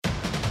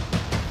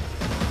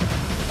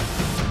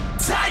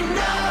Tighten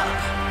up.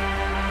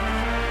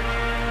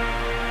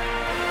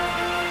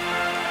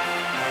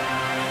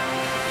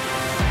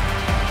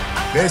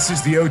 This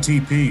is the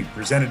OTP,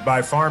 presented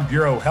by Farm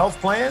Bureau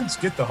Health Plans.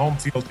 Get the home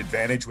field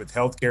advantage with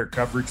healthcare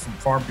coverage from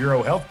Farm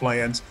Bureau Health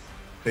Plans.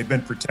 They've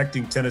been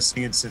protecting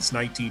Tennesseans since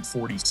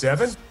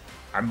 1947.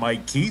 I'm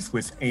Mike Keith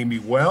with Amy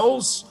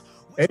Wells.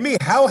 Amy,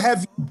 how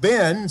have you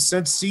been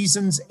since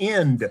season's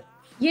end?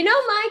 You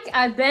know, Mike,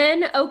 I've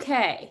been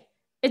okay.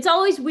 It's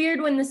always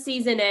weird when the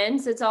season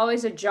ends. It's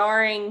always a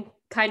jarring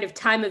kind of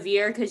time of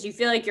year because you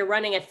feel like you're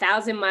running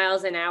 1,000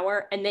 miles an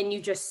hour and then you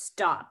just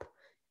stop.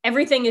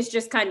 Everything is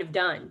just kind of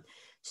done.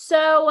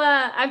 So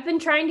I've been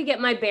trying to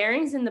get my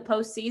bearings in the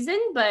postseason,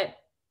 but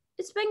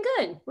it's been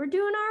good. We're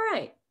doing all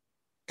right.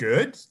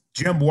 Good.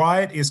 Jim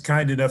Wyatt is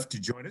kind enough to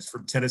join us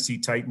from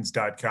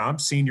TennesseeTitans.com,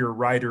 senior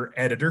writer,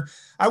 editor.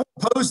 I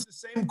will pose the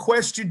same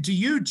question to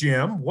you,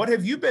 Jim. What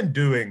have you been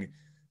doing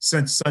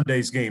since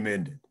Sunday's game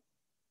ended?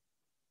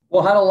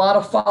 Well, had a lot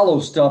of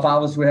follow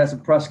stuff. We had some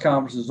press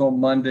conferences on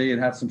Monday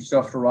and had some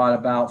stuff to write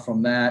about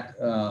from that.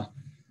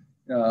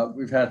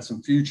 We've had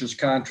some futures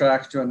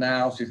contracts to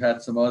announce. We've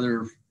had some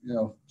other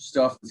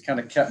stuff that's kind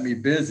of kept me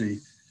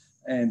busy.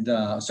 And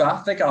so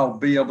I think I'll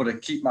be able to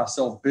keep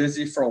myself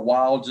busy for a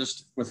while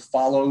just with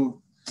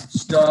follow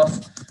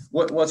stuff.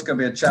 What's going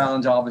to be a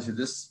challenge, obviously,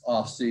 this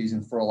off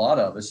season for a lot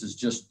of us is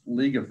just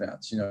league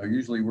events.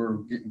 Usually we're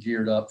getting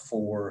geared up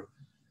for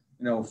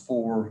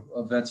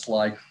events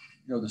like,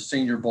 the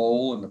Senior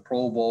Bowl and the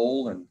Pro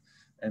Bowl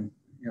and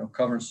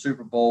covering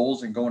Super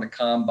Bowls and going to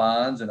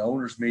combines and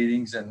owners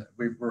meetings. And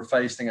we're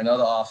facing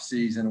another off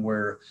season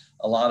where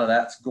a lot of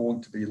that's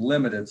going to be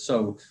limited.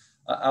 So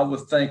I would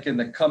think in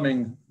the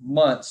coming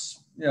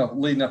months,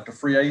 leading up to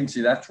free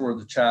agency, that's where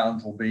the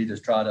challenge will be, to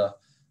try to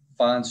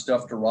find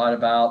stuff to write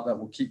about that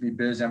will keep me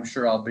busy. I'm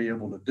sure I'll be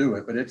able to do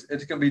it, but it's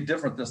going to be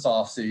different this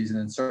off season,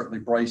 and certainly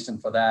bracing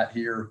for that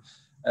here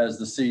as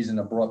the season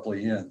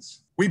abruptly ends.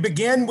 We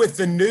begin with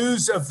the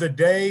news of the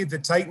day. The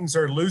Titans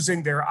are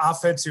losing their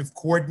offensive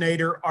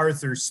coordinator,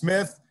 Arthur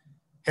Smith,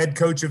 head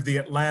coach of the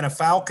Atlanta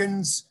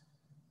Falcons.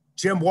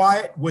 Jim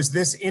Wyatt, was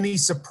this any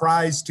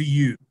surprise to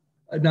you?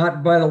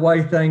 Not by the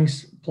way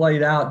things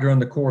played out during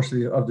the course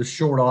of the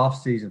short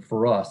off season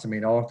for us. I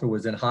mean, Arthur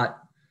was in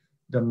hot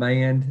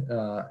demand,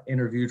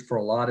 interviewed for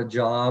a lot of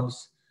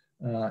jobs,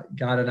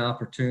 got an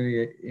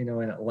opportunity, in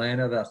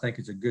Atlanta that I think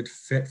is a good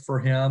fit for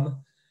him.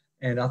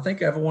 And I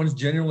think everyone's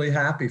genuinely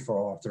happy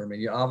for Arthur. I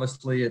mean,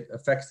 obviously it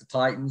affects the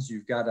Titans.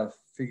 You've got to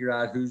figure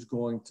out who's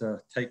going to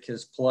take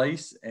his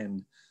place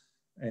and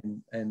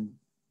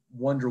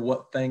wonder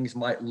what things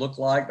might look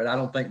like. But I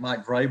don't think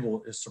Mike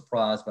Vrabel is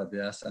surprised by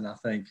this. And I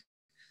think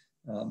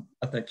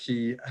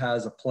he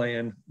has a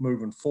plan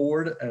moving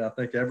forward. And I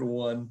think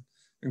everyone,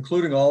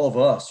 including all of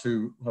us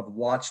who have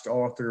watched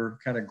Arthur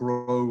kind of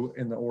grow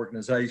in the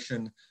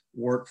organization,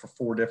 work for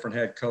 4 different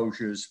head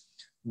coaches,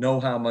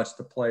 know how much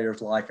the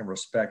players like and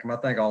respect him. I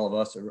think all of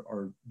us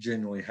are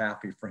genuinely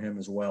happy for him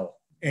as well.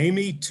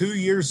 Amy, 2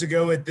 years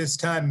ago at this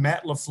time,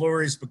 Matt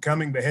LaFleur is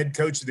becoming the head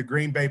coach of the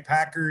Green Bay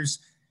Packers,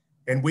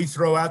 and we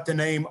throw out the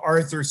name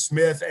Arthur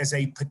Smith as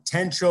a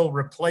potential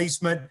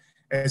replacement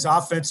as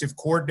offensive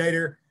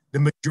coordinator.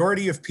 The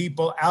majority of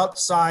people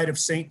outside of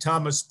St.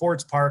 Thomas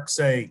Sports Park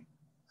say,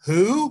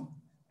 who?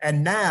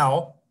 And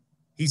now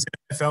he's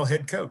an NFL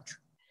head coach.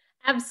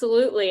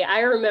 Absolutely.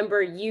 I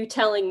remember you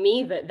telling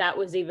me that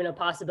was even a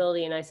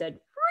possibility. And I said,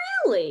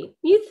 really?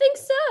 You think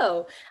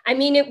so? I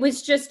mean, it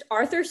was just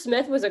Arthur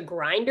Smith was a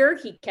grinder.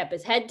 He kept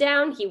his head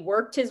down. He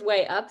worked his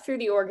way up through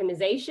the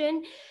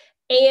organization.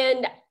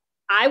 And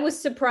I was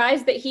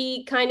surprised that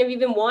he kind of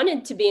even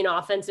wanted to be an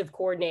offensive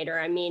coordinator.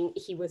 I mean,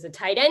 he was a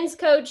tight ends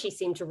coach. He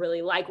seemed to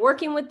really like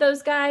working with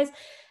those guys.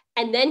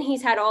 And then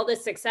he's had all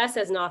this success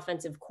as an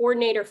offensive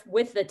coordinator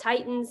with the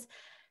Titans.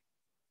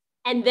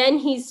 And then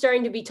he's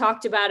starting to be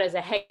talked about as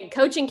a head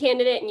coaching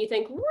candidate. And you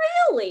think,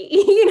 really?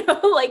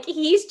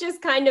 He's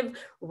just kind of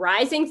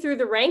rising through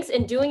the ranks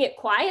and doing it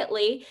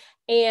quietly.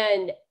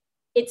 And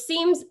it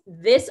seems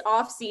this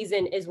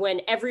offseason is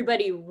when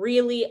everybody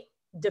really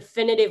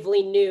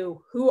definitively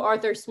knew who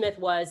Arthur Smith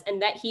was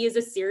and that he is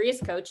a serious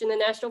coach in the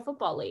National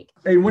Football League.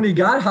 Hey, when he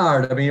got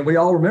hired, I mean, we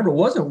all remember it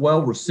wasn't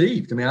well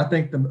received. I mean, I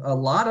think a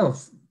lot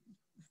of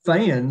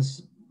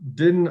fans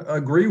didn't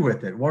agree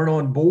with it, weren't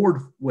on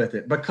board with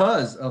it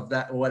because of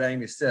that, what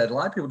Amy said. A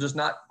lot of people just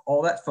not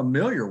all that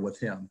familiar with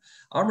him.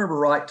 I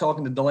remember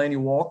talking to Delaney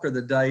Walker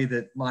the day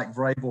that Mike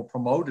Vrabel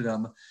promoted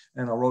him,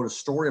 and I wrote a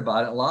story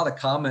about it. A lot of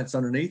comments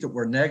underneath it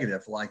were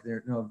negative, like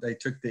they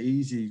took the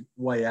easy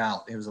way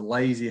out. It was a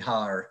lazy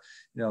hire.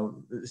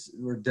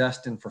 We're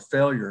destined for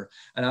failure.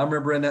 And I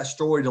remember in that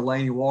story,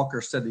 Delaney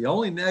Walker said the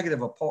only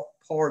negative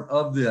part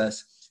of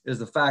this is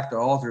the fact that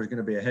Arthur is going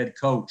to be a head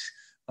coach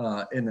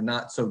in the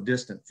not so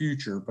distant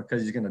future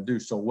because he's going to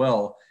do so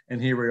well.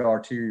 And here we are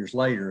 2 years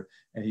later,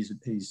 and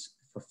he's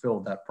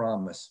fulfilled that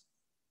promise.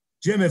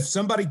 Jim, if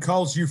somebody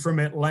calls you from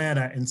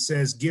Atlanta and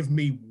says, give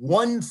me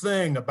one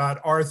thing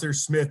about Arthur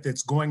Smith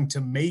that's going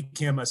to make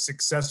him a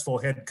successful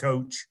head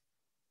coach,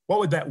 what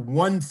would that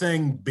one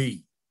thing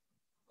be?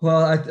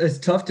 Well, it's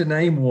tough to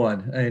name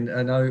one, and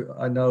I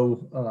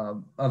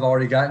know. I've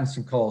already gotten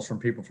some calls from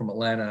people from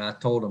Atlanta, and I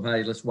told them,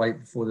 "Hey, let's wait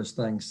before this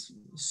thing's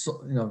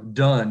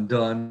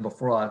done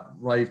before I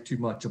rave too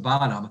much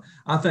about him."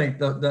 I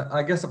think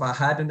I guess if I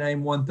had to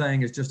name one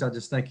thing, it's just I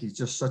just think he's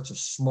just such a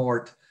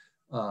smart,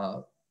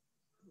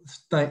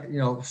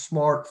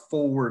 smart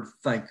forward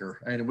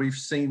thinker, and we've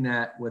seen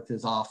that with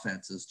his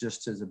offenses,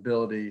 just his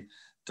ability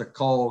to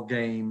call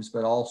games,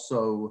 but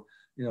also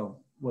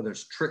whether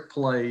it's trick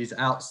plays,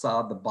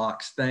 outside the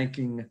box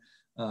thinking.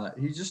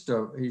 He's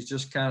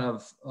just kind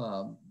of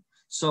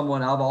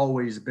someone I've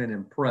always been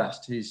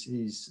impressed.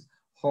 He's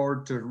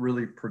hard to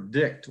really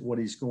predict what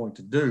he's going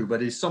to do,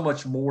 but he's so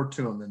much more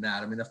to him than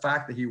that. I mean, the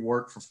fact that he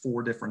worked for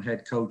 4 different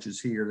head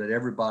coaches here, that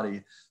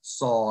everybody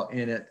saw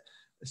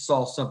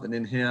something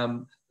in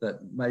him that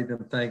made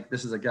them think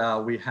this is a guy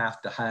we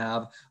have to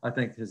have. I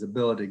think his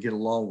ability to get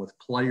along with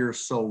players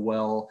so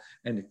well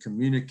and to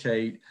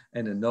communicate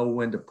and to know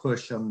when to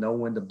push them, know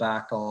when to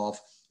back off.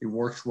 He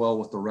works well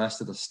with the rest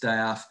of the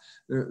staff.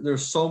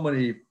 There's so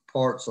many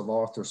parts of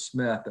Arthur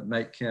Smith that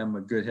make him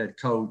a good head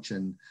coach,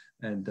 and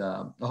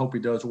I hope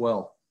he does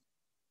well.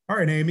 All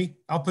right, Amy,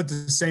 I'll put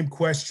the same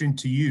question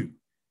to you.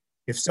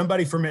 If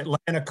somebody from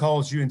Atlanta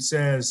calls you and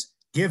says,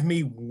 give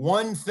me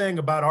one thing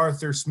about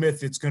Arthur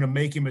Smith that's going to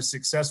make him a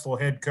successful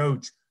head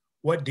coach,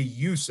 what do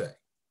you say?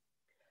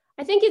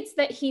 I think it's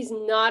that he's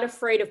not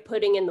afraid of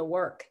putting in the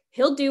work.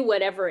 He'll do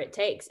whatever it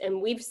takes. And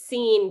we've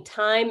seen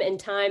time and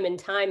time and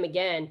time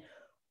again,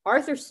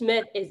 Arthur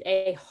Smith is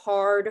a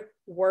hard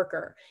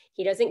worker.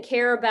 He doesn't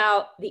care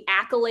about the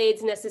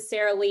accolades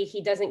necessarily.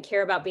 He doesn't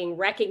care about being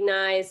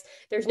recognized.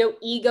 There's no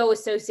ego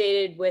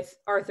associated with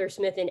Arthur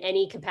Smith in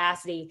any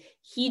capacity.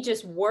 He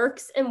just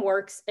works and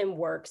works and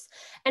works.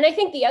 And I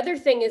think the other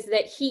thing is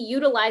that he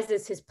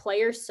utilizes his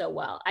players so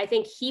well. I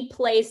think he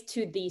plays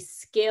to the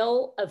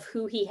skill of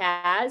who he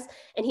has,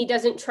 and he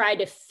doesn't try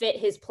to fit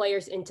his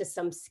players into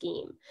some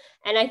scheme.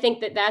 And I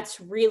think that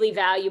that's really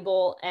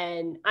valuable.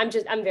 And I'm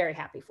very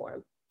happy for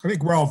him. I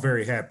think we're all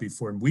very happy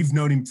for him. We've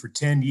known him for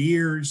 10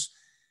 years.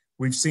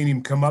 We've seen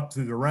him come up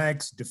through the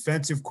ranks,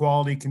 defensive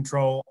quality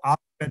control,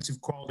 offensive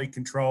quality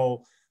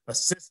control,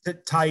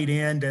 assistant tight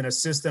end and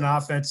assistant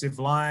offensive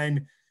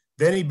line.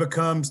 Then he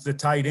becomes the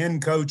tight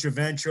end coach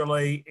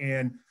eventually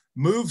and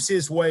moves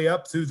his way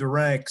up through the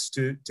ranks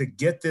to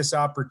get this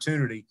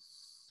opportunity.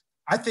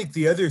 I think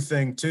the other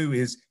thing, too,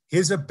 is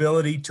his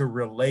ability to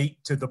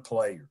relate to the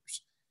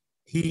players.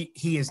 He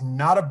is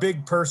not a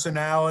big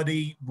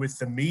personality with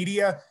the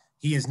media.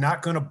 He is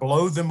not going to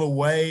blow them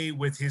away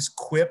with his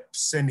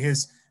quips and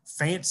his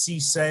fancy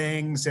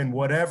sayings and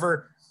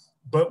whatever.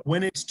 But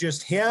when it's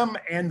just him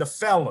and the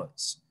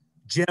fellas,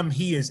 Jim,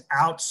 he is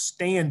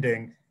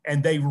outstanding,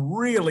 and they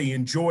really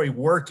enjoy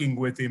working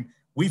with him.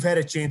 We've had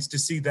a chance to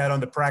see that on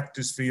the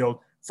practice field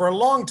for a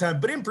long time,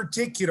 but in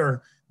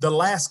particular, the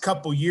last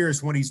couple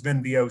years when he's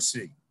been the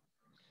OC.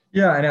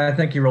 Yeah, and I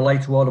think he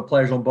relates well to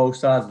players on both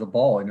sides of the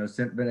ball. It's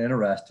been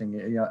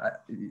interesting.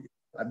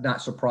 I'm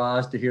not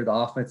surprised to hear the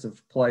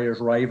offensive players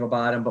rave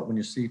about him, but when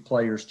you see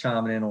players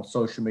chiming in on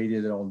social media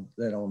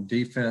that on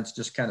defense,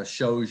 just kind of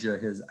shows you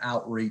his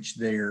outreach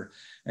there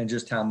and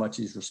just how much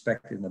he's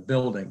respected in the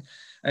building.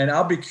 And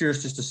I'll be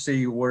curious just to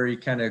see where he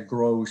kind of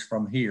grows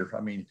from here. I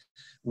mean,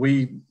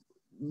 we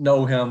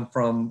know him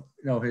from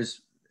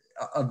his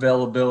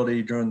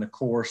availability during the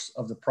course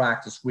of the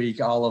practice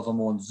week, all of them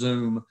on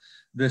Zoom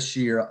this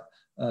year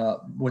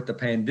with the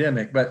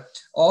pandemic. But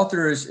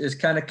Arthur is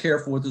kind of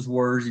careful with his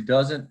words. He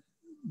doesn't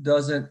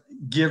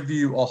give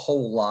you a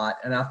whole lot.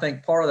 And I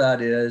think part of that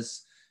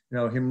is,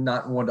 him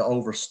not wanting to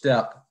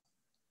overstep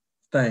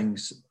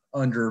things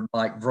under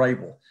Mike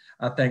Vrabel.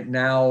 I think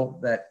now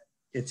that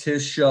it's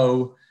his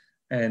show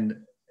and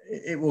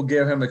it will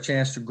give him a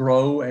chance to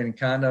grow and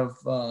kind of,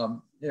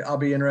 I'll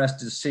be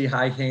interested to see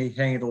how he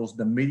handles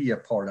the media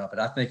part of it.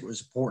 I think it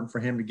was important for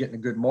him to get in a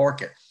good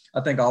market.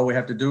 I think all we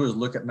have to do is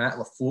look at Matt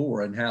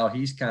LaFleur and how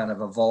he's kind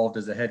of evolved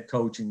as a head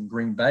coach in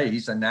Green Bay.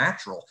 He's a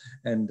natural.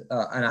 And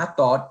I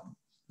thought,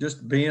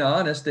 just being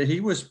honest, that he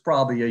was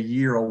probably a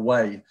year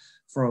away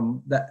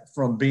from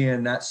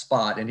being that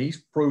spot. And he's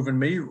proven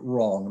me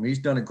wrong. I mean, he's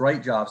done a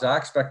great job. So I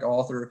expect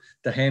Arthur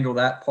to handle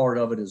that part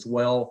of it as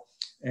well.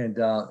 And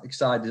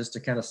excited just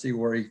to kind of see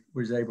where he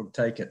was able to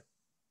take it.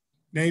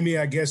 Amy,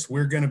 I guess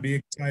we're going to be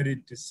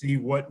excited to see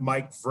what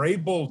Mike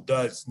Vrabel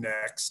does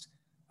next.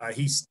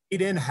 He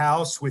stayed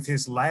in-house with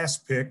his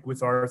last pick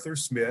with Arthur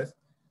Smith.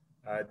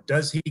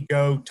 Does he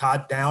go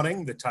Todd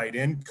Downing, the tight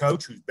end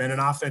coach, who's been an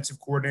offensive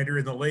coordinator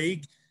in the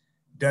league?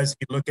 Does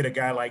he look at a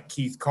guy like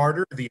Keith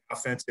Carter, the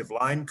offensive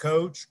line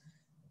coach?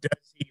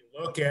 Does he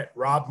look at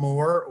Rob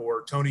Moore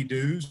or Tony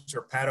Dews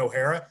or Pat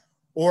O'Hara?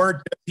 Or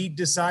does he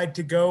decide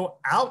to go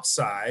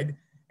outside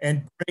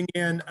and bring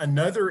in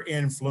another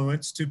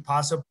influence to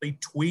possibly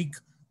tweak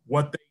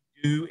what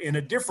they do in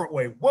a different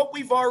way? What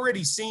we've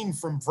already seen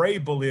from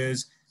Vrabel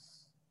is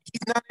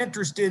he's not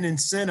interested in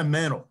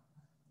sentimental.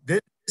 This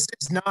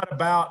is not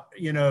about,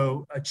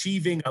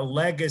 achieving a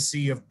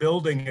legacy of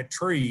building a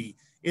tree.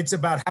 It's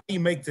about how you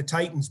make the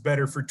Titans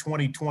better for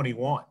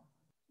 2021.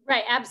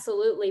 Right,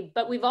 absolutely.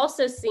 But we've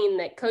also seen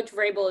that Coach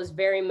Vrabel is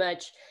very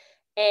much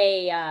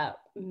a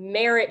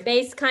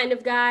merit-based kind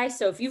of guy.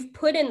 So if you've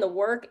put in the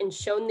work and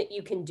shown that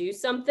you can do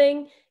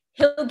something,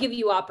 he'll give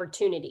you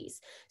opportunities.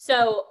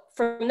 So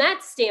from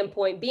that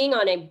standpoint, being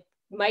on a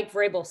Mike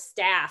Vrabel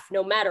staff,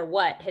 no matter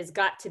what, has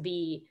got to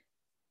be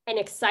an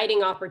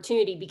exciting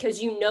opportunity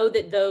because you know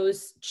that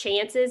those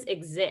chances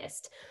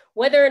exist.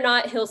 Whether or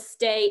not he'll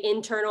stay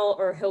internal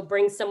or he'll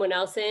bring someone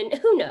else in,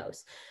 who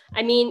knows?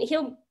 I mean,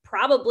 he'll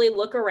probably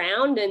look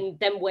around and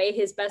then weigh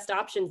his best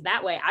options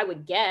that way, I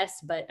would guess.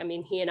 But I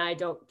mean, he and I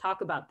don't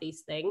talk about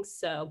these things,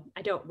 so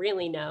I don't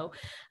really know.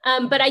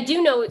 But I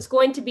do know it's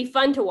going to be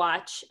fun to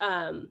watch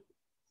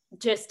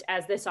just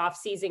as this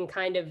offseason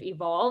kind of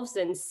evolves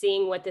and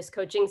seeing what this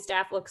coaching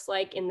staff looks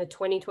like in the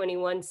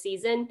 2021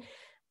 season.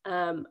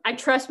 I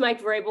trust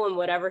Mike Vrabel in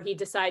whatever he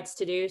decides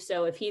to do.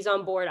 So if he's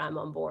on board, I'm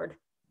on board.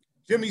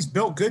 Jimmy's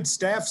built good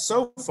staff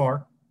so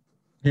far.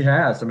 He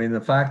has. I mean,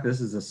 the fact this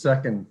is a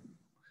second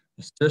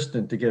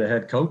assistant to get a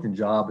head coaching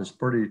job is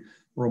pretty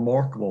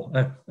remarkable.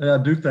 And I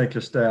do think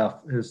his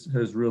staff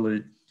has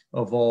really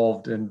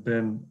evolved and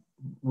been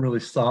really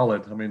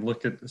solid. I mean,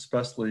 look at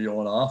especially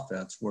on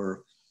offense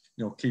where,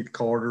 Keith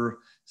Carter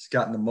has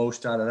gotten the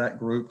most out of that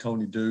group.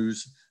 Tony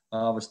Dews,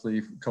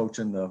 obviously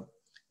coaching the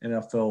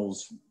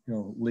NFL's,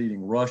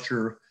 leading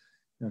rusher.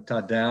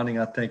 Todd Downing,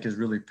 I think, has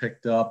really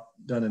picked up,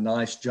 done a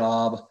nice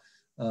job,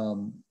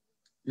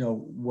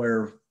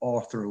 where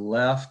Arthur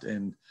left.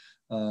 And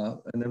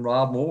then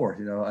Rob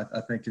Moore, I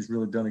think has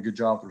really done a good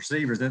job with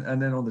receivers.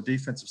 And then on the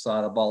defensive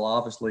side of the ball,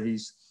 obviously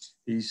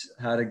he's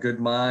had a good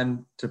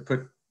mind to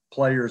put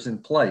players in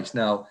place.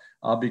 Now,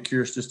 I'll be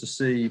curious just to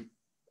see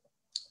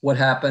what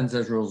happens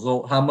as a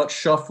result, how much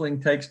shuffling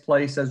takes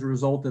place as a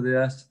result of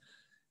this.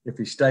 If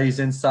he stays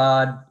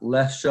inside,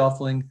 less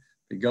shuffling.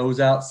 If he goes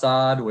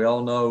outside, we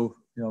all know,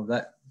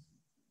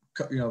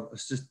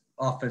 it's just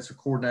offensive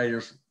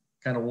coordinators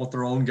kind of want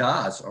their own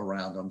guys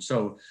around them.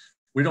 So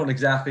we don't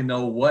exactly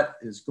know what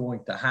is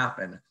going to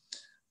happen.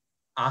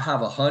 I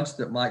have a hunch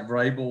that Mike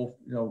Vrabel,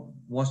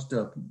 wants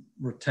to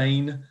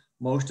retain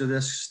most of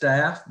this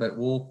staff, but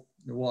we'll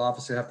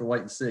obviously have to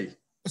wait and see.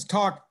 Let's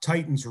talk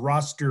Titans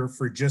roster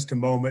for just a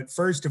moment.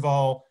 First of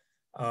all,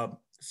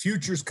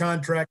 futures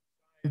contract.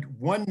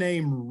 One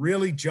name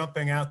really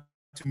jumping out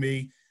to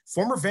me,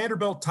 former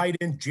Vanderbilt tight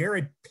end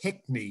Jared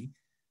Pickney,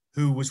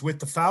 who was with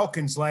the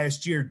Falcons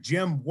last year.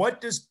 Jim,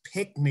 what does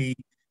Pickney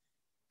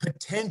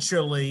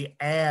potentially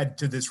add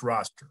to this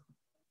roster?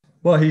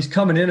 Well, he's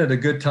coming in at a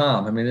good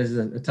time. I mean, this is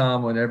a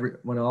time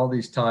when all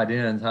these tight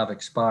ends have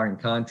expiring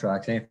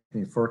contracts.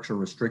 Anthony Firk's a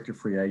restricted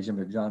free agent,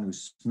 but Jonnu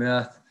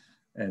Smith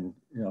and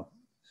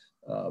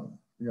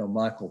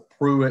Michael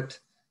Pruitt,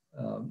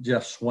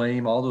 Jeff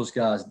Swaim, all those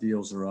guys'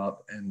 deals are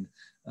up. And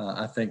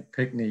I think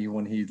Pickney,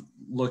 when he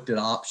looked at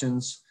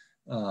options,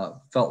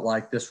 felt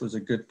like this was a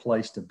good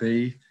place to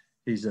be.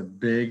 He's a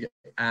big,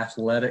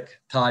 athletic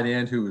tight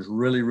end who was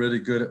really, really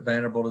good at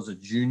Vanderbilt as a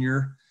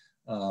junior.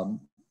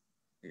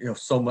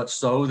 So much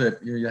so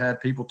that you had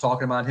people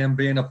talking about him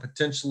being a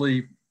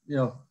potentially,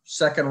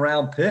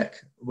 second-round pick,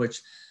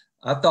 which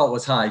I thought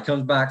was high. He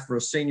comes back for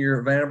a senior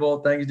at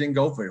Vanderbilt. Things didn't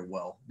go very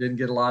well. Didn't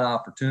get a lot of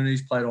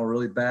opportunities. Played on a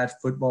really bad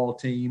football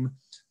team.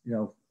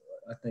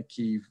 I think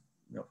he,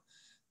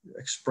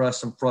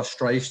 expressed some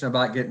frustration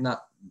about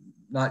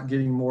not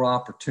getting more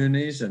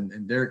opportunities.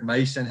 And Derek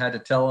Mason had to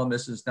tell him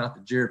this is not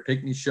the Jared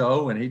Pickney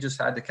show, and he just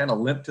had to kind of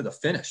limp to the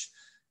finish.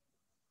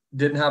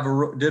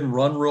 Didn't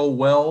run real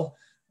well,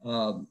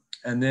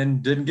 and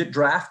then didn't get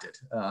drafted.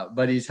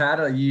 But he's had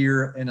a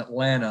year in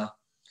Atlanta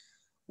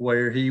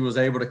where he was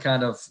able to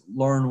kind of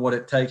learn what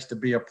it takes to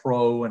be a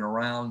pro and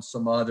around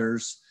some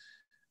others.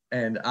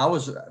 And I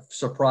was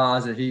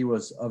surprised that he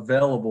was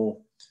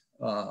available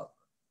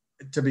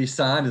to be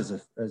signed as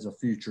a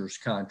futures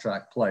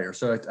contract player.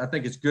 So I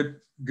think it's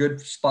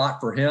good spot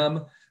for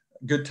him,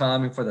 good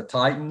timing for the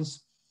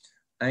Titans.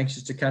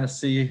 Anxious to kind of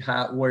see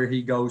where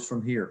he goes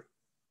from here.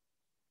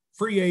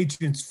 Free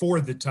agents for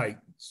the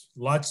Titans.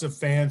 Lots of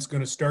fans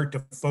going to start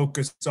to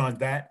focus on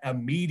that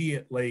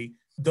immediately.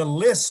 The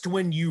list,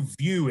 when you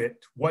view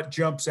it, what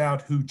jumps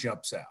out, who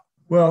jumps out?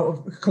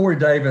 Well, Corey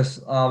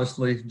Davis,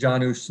 obviously,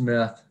 Jonnu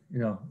Smith,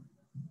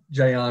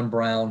 Jayon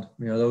Brown,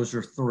 those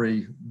are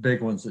three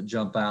big ones that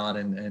jump out,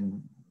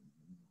 and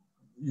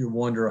you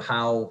wonder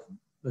how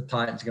the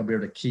Titans are going to be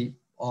able to keep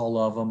all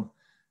of them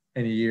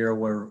in a year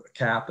where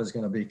cap is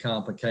going to be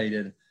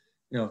complicated.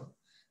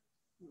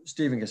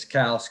 Stephen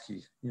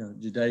Gostkowski,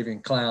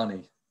 Jadeveon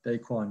Clowney,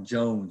 Daquan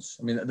Jones.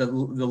 I mean, the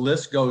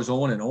list goes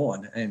on,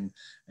 and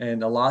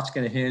a lot's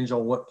going to hinge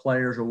on what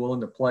players are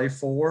willing to play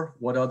for,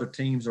 what other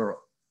teams are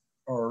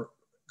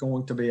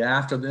going to be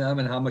after them,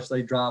 and how much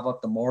they drive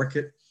up the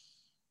market.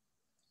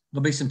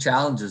 There'll be some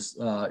challenges,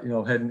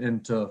 heading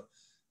into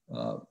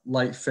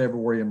late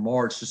February and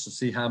March, just to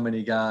see how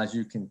many guys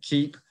you can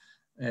keep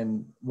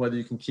and whether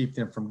you can keep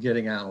them from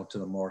getting out onto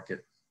the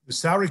market. The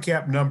salary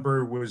cap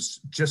number was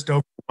just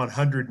over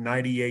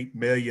 $198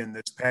 million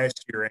this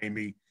past year,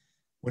 Amy.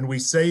 When we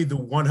say the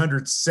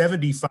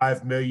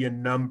 175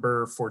 million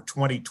number for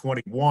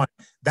 2021,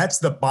 that's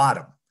the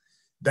bottom.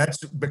 That's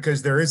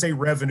because there is a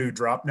revenue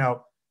drop.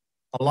 Now,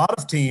 a lot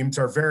of teams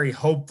are very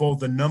hopeful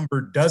the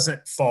number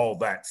doesn't fall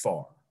that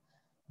far.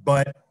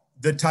 But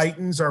the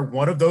Titans are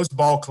one of those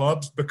ball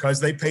clubs because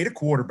they paid a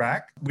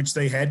quarterback, which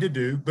they had to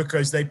do,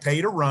 because they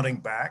paid a running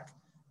back,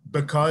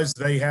 because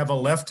they have a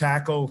left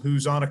tackle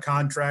who's on a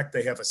contract,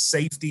 they have a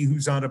safety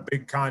who's on a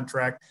big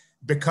contract,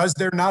 because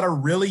they're not a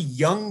really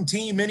young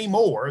team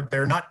anymore.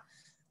 They're not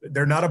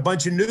a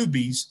bunch of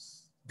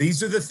newbies.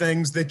 These are the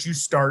things that you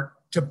start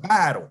to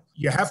battle.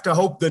 You have to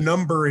hope the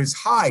number is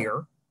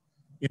higher.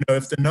 You know,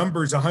 if the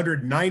number is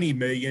 190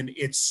 million,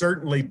 it's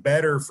certainly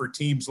better for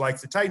teams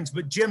like the Titans.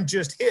 But Jim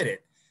just hit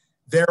it.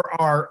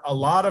 There are a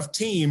lot of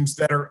teams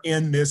that are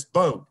in this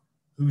boat.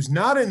 Who's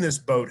not in this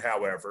boat,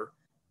 however,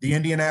 the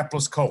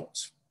Indianapolis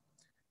Colts.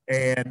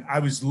 And I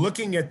was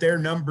looking at their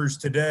numbers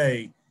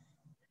today.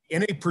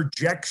 In a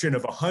projection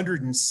of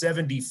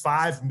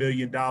 $175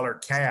 million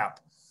cap,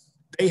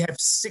 they have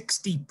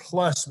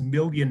 $60+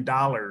 million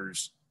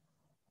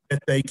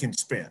that they can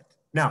spend.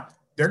 Now,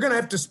 they're going to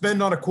have to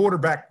spend on a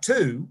quarterback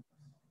too,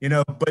 you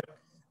know, but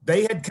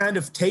they had kind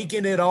of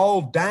taken it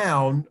all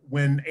down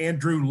when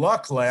Andrew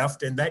Luck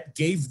left, and that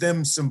gave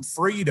them some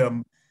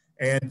freedom,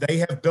 and they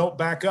have built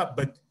back up.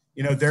 But,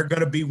 you know, they're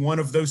going to be one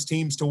of those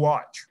teams to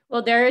watch.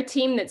 Well, they're a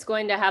team that's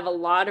going to have a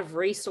lot of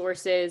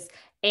resources,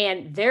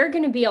 and there are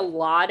going to be a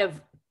lot of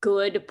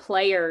good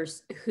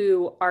players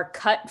who are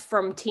cut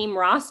from team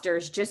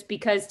rosters just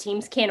because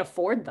teams can't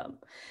afford them.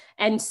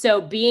 And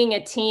so being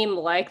a team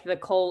like the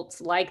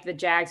Colts, like the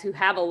Jags, who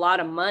have a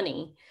lot of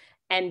money,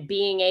 and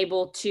being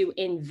able to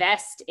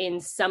invest in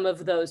some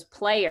of those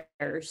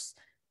players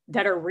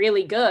that are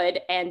really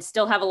good and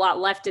still have a lot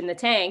left in the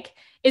tank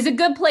is a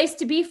good place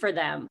to be for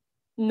them.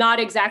 Not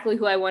exactly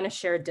who I want to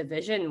share a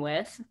division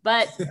with,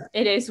 but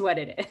it is what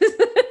it is.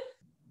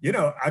 You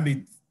know, I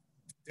mean,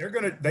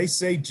 they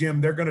say,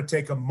 Jim, they're going to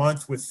take a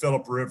month with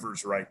Phillip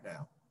Rivers right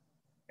now.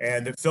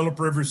 And that Phillip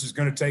Rivers is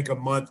going to take a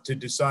month to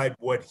decide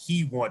what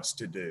he wants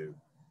to do.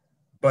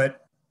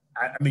 But,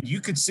 I mean,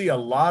 you could see a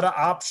lot of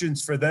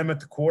options for them at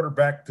the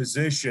quarterback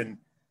position.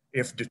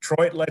 If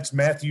Detroit lets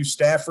Matthew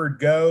Stafford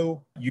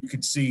go, you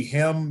could see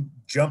him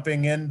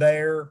jumping in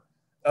there.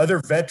 Other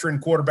veteran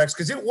quarterbacks,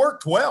 because it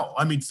worked well.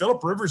 I mean,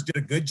 Phillip Rivers did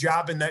a good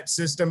job in that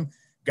system,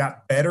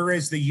 got better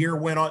as the year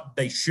went on.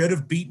 They should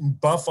have beaten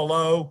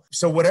Buffalo.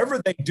 So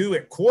whatever they do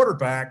at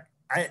quarterback,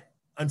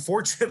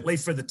 unfortunately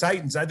for the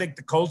Titans, I think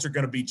the Colts are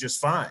going to be just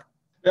fine.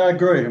 Yeah, I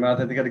agree. I mean, I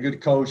think they got a good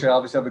coach. They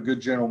obviously have a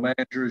good general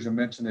manager. As you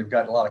mentioned, they've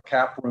got a lot of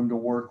cap room to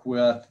work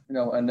with, you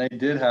know, and they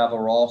did have a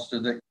roster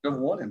that could have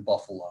won in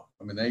Buffalo.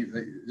 I mean, they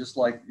just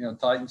like, you know,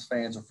 Titans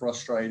fans are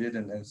frustrated,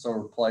 and so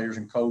are players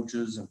and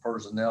coaches and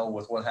personnel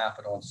with what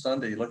happened on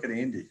Sunday. Look at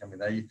Indy. I mean,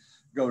 they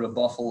go to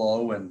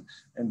Buffalo and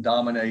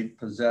dominate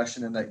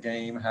possession in that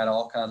game, had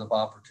all kinds of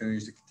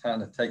opportunities to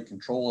kind of take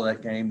control of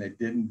that game. They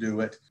didn't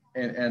do it.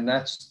 And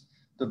that's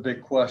the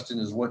big question,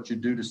 is what you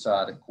do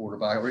decide at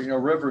quarterback. You know,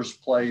 Rivers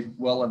played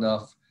well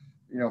enough,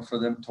 you know, for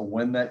them to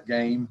win that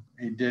game.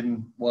 He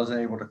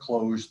wasn't able to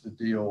close the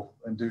deal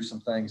and do some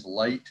things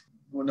late.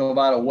 Well, no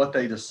matter what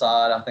they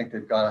decide, I think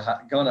they've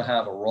got going to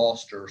have a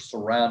roster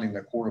surrounding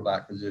the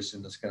quarterback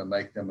position that's going to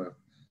make them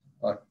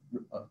a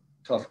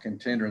tough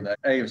contender in that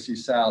AFC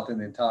South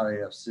and the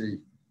entire AFC.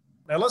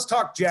 Now let's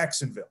talk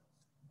Jacksonville.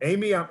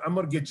 Amy, I'm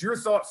going to get your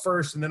thought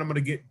first, and then I'm going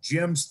to get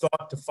Jim's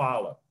thought to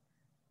follow.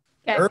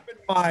 Okay. Urban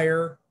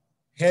Meyer,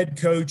 head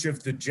coach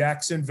of the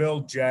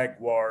Jacksonville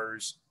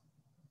Jaguars.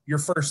 Your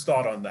first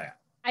thought on that?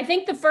 I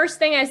think the first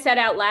thing I said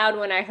out loud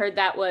when I heard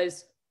that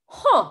was,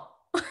 huh.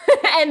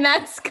 And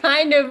that's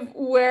kind of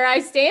where I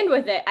stand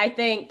with it.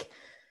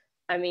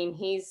 I mean,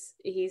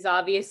 he's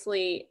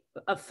obviously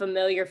a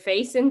familiar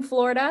face in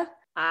Florida.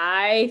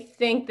 I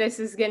think this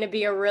is going to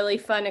be a really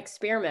fun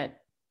experiment.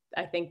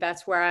 I think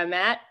that's where I'm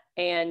at.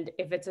 And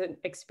if it's an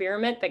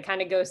experiment that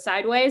kind of goes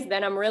sideways,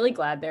 then I'm really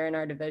glad they're in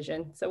our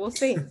division. So we'll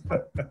see.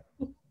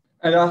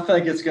 And I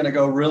think it's going to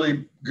go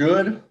really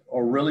good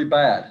or really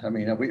bad. I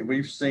mean,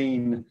 we've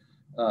seen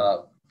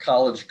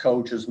college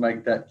coaches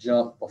make that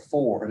jump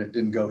before, and it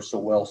didn't go so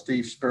well.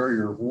 Steve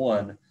Spurrier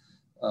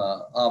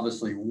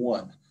obviously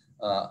won.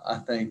 I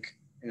think,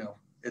 you know,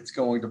 it's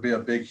going to be a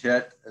big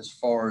hit as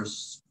far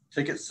as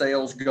ticket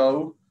sales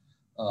go.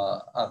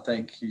 I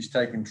think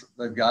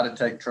they've got to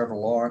take Trevor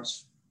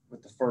Lawrence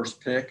with the first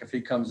pick. If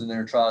he comes in there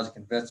and tries to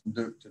convince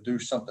them to do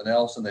something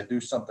else, and they do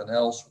something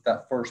else with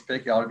that first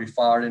pick, he ought to be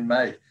fired in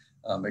May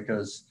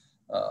because,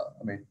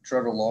 I mean,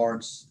 Trevor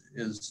Lawrence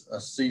is a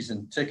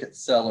seasoned ticket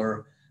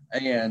seller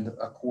and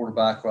a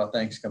quarterback who I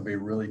think is going to be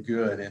really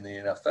good in the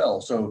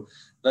NFL. So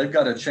they've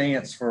got a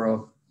chance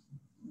for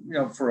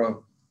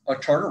a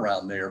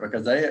turnaround there,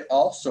 because they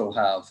also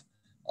have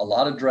a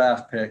lot of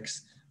draft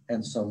picks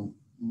and some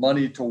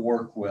money to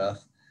work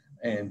with,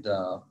 and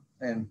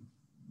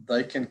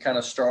they can kind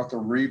of start the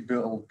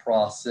rebuild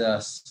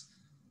process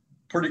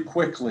pretty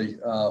quickly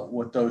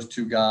with those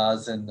two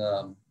guys. And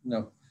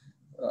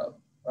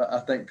I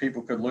think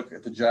people could look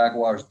at the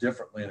Jaguars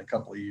differently in a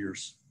couple of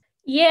years.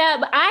 Yeah,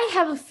 but I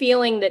have a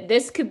feeling that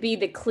this could be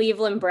the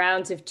Cleveland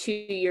Browns of 2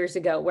 years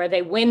ago, where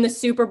they win the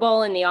Super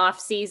Bowl in the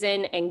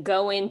offseason and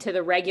go into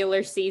the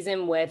regular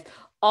season with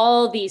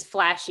all these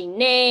flashy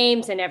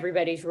names and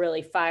everybody's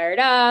really fired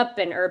up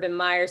and Urban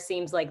Meyer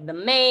seems like the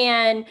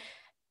man.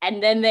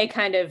 And then they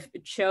kind of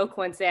choke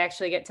once they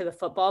actually get to the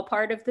football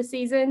part of the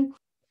season.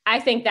 I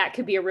think that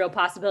could be a real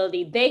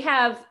possibility. They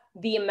have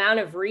the amount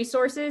of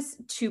resources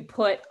to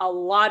put a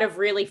lot of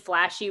really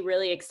flashy,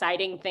 really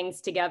exciting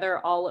things together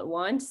all at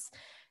once.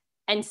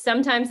 And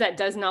sometimes that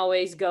doesn't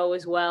always go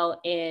as well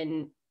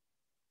in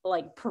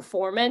like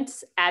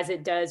performance as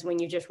it does when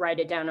you just write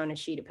it down on a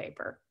sheet of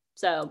paper.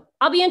 So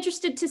I'll be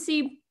interested to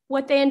see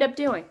what they end up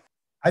doing.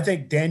 I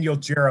think Daniel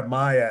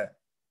Jeremiah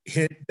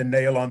hit the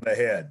nail on the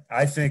head.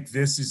 I think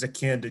this is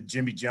akin to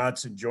Jimmy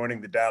Johnson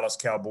joining the Dallas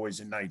Cowboys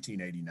in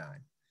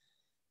 1989.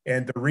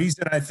 And the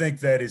reason I think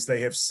that is they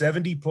have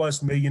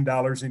 $70+ million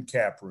in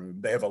cap room.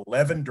 They have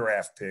 11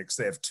 draft picks.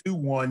 They have 2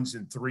 1s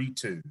and 3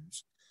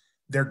 2s.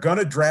 They're going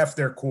to draft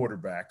their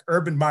quarterback.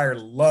 Urban Meyer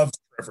loves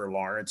Trevor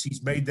Lawrence.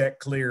 He's made that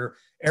clear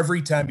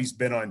every time he's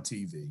been on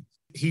TV.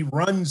 He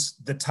runs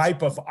the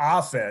type of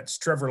offense,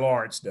 Trevor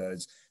Lawrence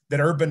does, that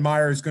Urban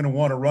Meyer is going to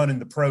want to run in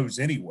the pros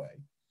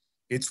anyway.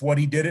 It's what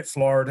he did at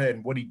Florida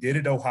and what he did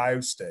at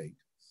Ohio State.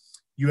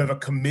 You have a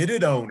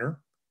committed owner.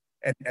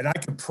 And I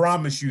can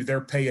promise you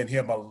they're paying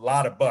him a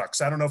lot of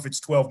bucks. I don't know if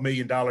it's $12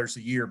 million a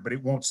year, but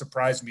it won't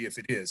surprise me if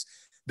it is.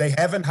 They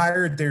haven't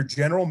hired their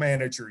general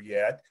manager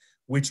yet,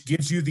 which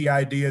gives you the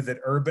idea that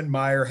Urban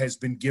Meyer has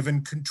been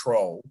given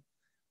control,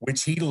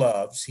 which he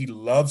loves. He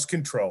loves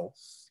control.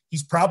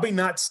 He's probably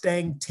not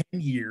staying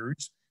 10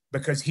 years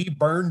because he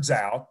burns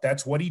out.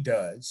 That's what he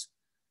does.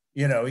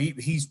 You know,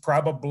 he's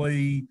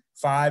probably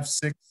 5,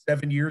 6,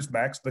 7 years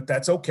max, but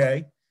that's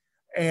okay.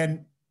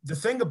 And the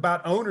thing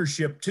about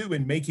ownership, too,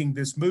 in making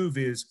this move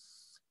is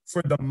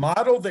for the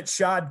model that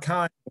Shad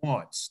Khan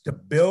wants to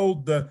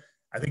build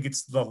I think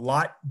it's the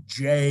Lot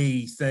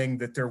J thing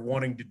that they're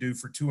wanting to do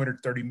for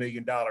 $230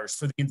 million,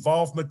 for the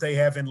involvement they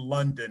have in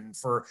London,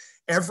 for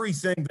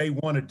everything they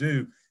want to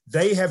do.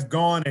 They have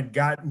gone and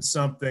gotten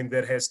something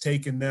that has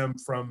taken them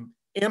from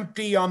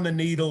empty on the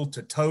needle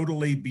to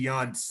totally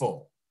beyond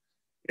full.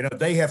 You know,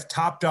 they have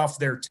topped off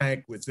their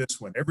tank with this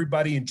one.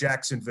 Everybody in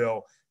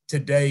Jacksonville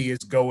today is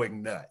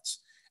going nuts.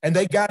 And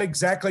they got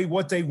exactly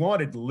what they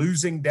wanted,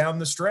 losing down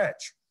the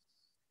stretch.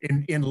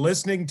 In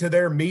listening to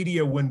their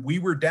media when we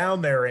were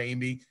down there,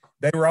 Amy,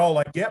 they were all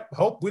like, yep,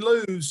 hope we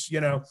lose, you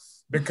know,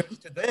 because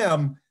to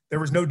them, there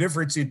was no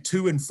difference in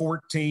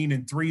 2-14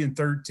 and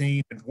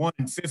 3-13 and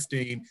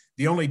 1-15.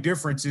 The only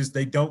difference is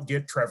they don't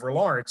get Trevor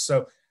Lawrence.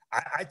 So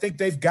I think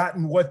they've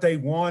gotten what they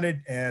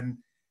wanted, and,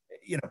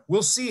 you know,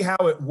 we'll see how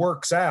it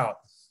works out.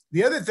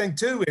 The other thing,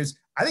 too, is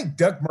I think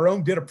Doug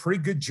Marrone did a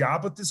pretty good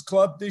job with this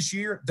club this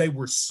year. They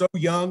were so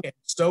young and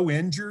so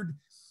injured.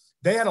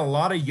 They had a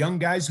lot of young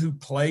guys who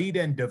played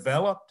and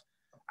developed.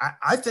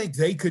 I think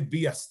they could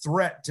be a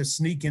threat to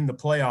sneak in the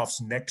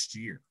playoffs next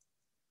year,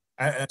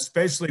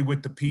 especially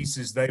with the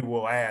pieces they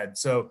will add.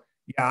 So,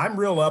 yeah, I'm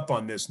real up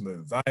on this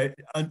move.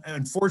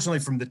 Unfortunately,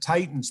 from the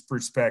Titans'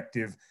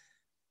 perspective,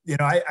 you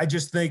know, I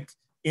just think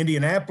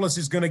Indianapolis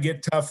is going to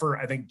get tougher.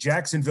 I think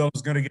Jacksonville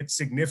is going to get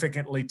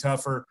significantly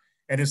tougher.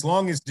 And as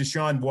long as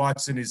Deshaun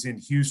Watson is in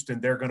Houston,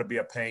 they're going to be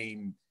a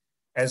pain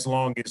as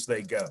long as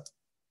they go.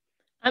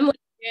 I'm with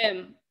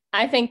Jim.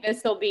 I think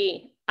this will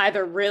be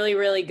either really,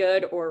 really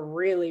good or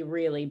really,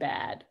 really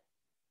bad.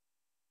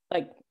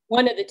 Like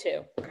one of the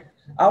two.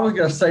 I was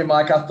going to say,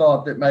 Mike, I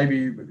thought that maybe,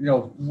 you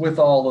know, with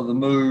all of the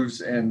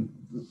moves and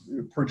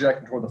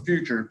projecting toward the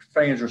future,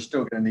 fans are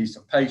still going to need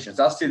some patience.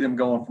 I see them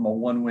going from a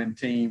 1-win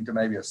team to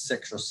maybe a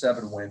 6 or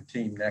 7-win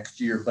team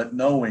next year, but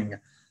knowing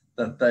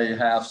that they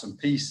have some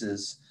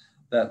pieces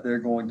that they're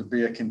going to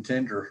be a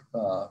contender,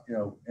 you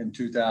know, in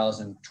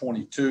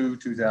 2022,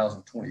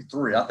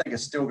 2023. I think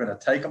it's still going to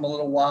take them a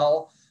little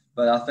while,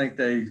 but I think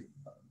they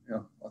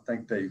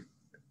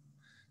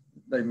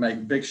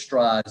make big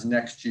strides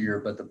next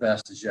year, but the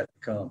best is yet to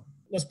come.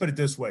 Let's put it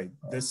this way.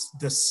 The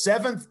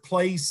 7th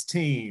place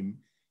team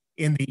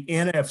in the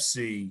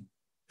NFC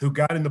who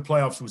got in the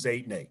playoffs was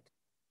 8-8.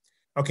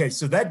 Okay,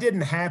 so that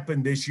didn't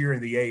happen this year in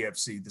the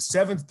AFC. The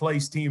 7th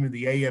place team in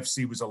the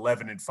AFC was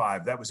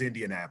 11-5. That was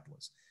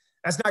Indianapolis.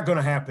 That's not going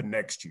to happen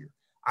next year.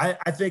 I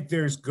think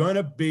there's going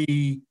to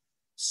be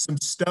some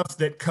stuff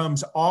that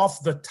comes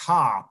off the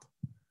top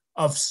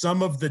of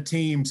some of the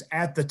teams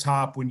at the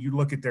top when you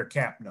look at their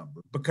cap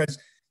number, because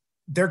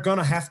they're going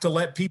to have to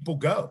let people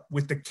go.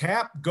 With the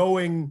cap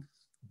going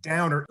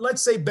down, or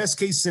let's say best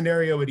case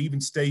scenario, it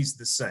even stays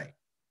the same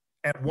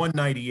at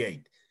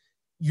 198.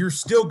 You're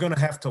still going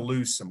to have to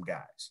lose some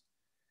guys.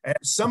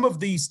 At some of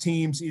these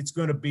teams, it's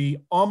going to be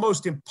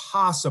almost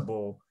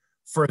impossible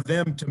for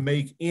them to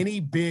make any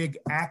big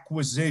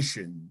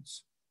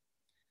acquisitions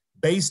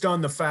based on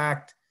the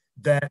fact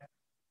that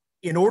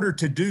in order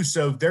to do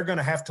so, they're going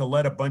to have to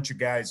let a bunch of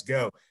guys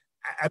go.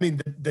 I mean,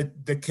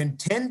 the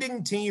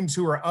contending teams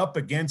who are up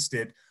against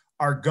it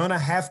are going to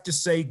have to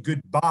say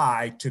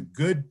goodbye to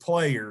good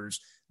players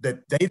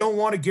that they don't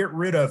want to get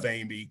rid of,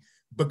 Amy,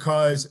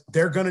 because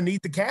they're going to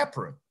need the cap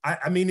room.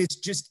 I mean,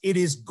 it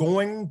is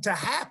going to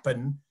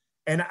happen.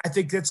 And I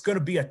think that's going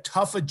to be a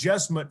tough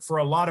adjustment for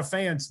a lot of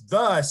fans.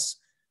 Thus,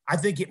 I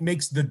think it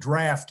makes the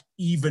draft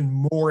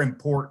even more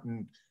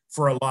important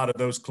for a lot of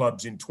those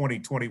clubs in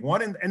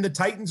 2021. And the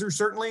Titans are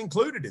certainly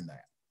included in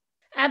that.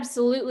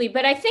 Absolutely.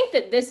 But I think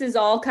that this is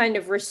all kind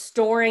of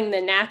restoring the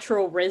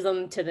natural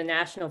rhythm to the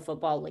National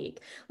Football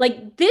League.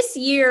 Like this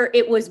year,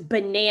 it was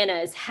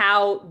bananas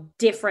how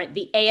different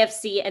the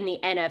AFC and the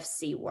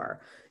NFC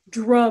were.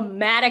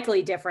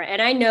 Dramatically different.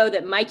 And I know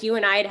that Mike, you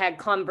and I had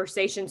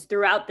conversations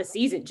throughout the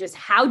season. Just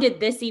how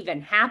did this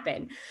even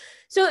happen?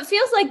 So it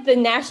feels like the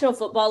National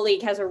Football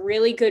League has a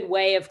really good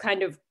way of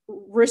kind of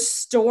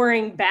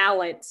restoring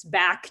balance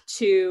back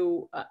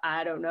to,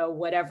 I don't know,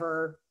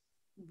 whatever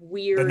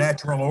weird the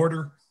natural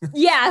order.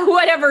 Yeah,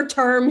 whatever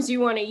terms you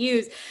want to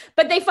use,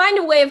 but they find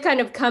a way of kind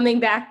of coming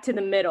back to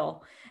the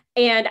middle.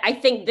 And I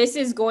think this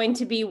is going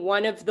to be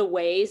one of the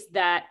ways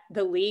that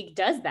the league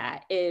does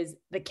that. Is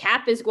the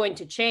cap is going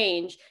to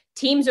change.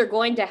 Teams are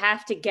going to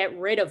have to get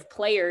rid of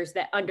players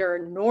that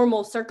under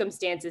normal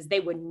circumstances they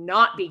would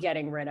not be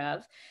getting rid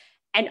of,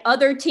 and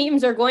other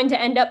teams are going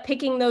to end up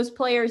picking those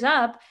players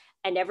up,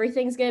 and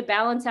everything's going to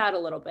balance out a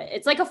little bit.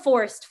 It's like a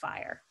forest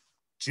fire.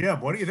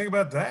 Jim, what do you think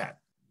about that?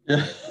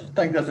 Yeah, I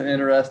think that's an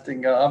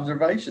interesting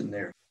observation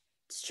there.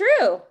 It's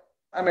true.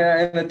 I mean,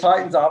 and the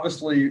Titans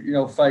obviously,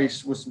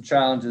 faced with some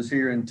challenges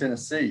here in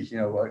Tennessee.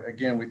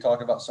 Again, we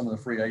talk about some of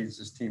the free agents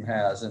this team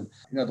has. And,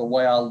 the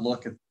way I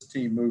look at this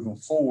team moving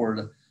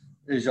forward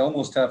is you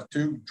almost have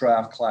 2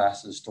 draft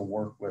classes to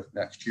work with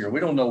next year.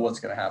 We don't know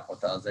what's going to happen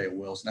with Isaiah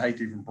Wilson. I hate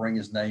to even bring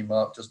his name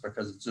up just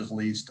because it just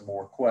leads to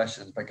more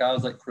questions. But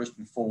guys like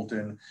Christian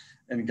Fulton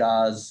and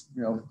guys,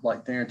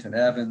 like Darrington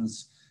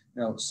Evans,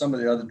 some of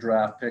the other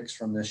draft picks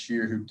from this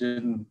year who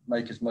didn't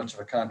make as much of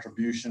a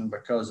contribution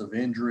because of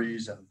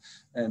injuries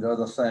and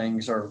other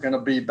things are going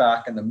to be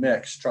back in the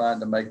mix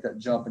trying to make that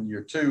jump in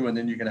year 2. And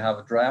then you're going to have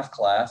a draft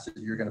class that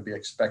you're going to be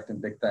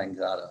expecting big things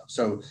out of.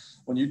 So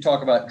when you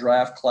talk about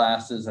draft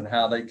classes and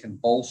how they can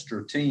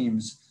bolster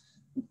teams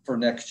for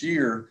next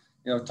year,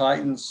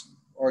 Titans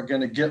are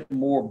going to get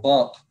more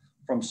bump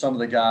from some of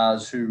the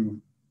guys who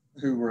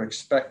were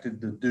expected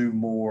to do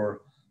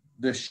more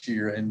this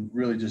year and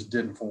really just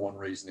didn't for one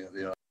reason or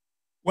the other.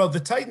 Well,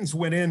 the Titans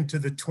went into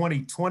the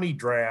 2020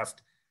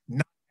 draft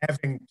not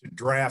having to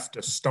draft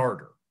a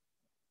starter.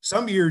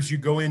 Some years you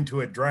go into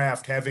a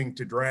draft having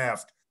to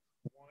draft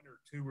 1 or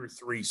 2 or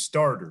 3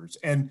 starters.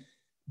 And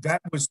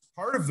that was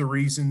part of the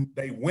reason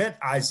they went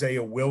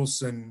Isaiah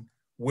Wilson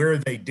where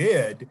they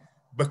did,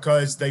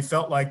 because they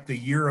felt like the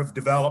year of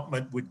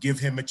development would give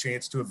him a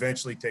chance to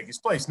eventually take his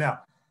place.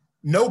 Now,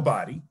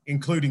 nobody,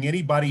 including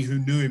anybody who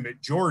knew him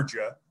at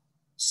Georgia,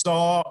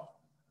 saw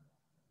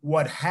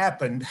what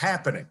happening.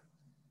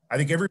 I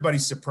think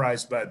everybody's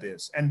surprised by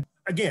this. And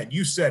again,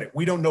 you said it,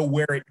 we don't know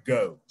where it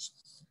goes.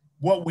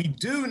 What we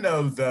do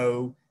know,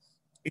 though,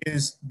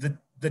 is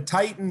the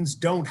Titans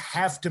don't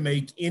have to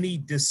make any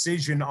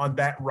decision on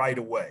that right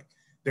away.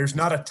 There's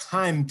not a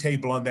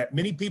timetable on that.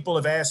 Many people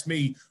have asked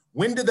me,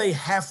 when do they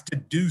have to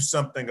do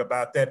something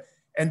about that?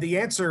 And the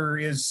answer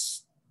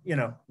is,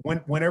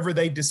 whenever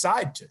they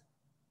decide to.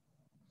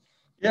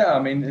 Yeah,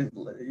 I mean,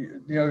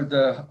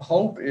 the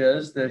hope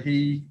is that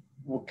he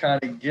will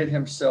kind of get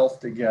himself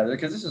together,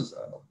 because this is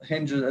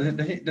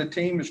the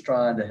team is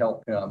trying to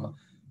help him.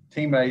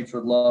 Teammates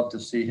would love to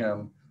see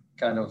him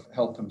kind of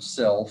help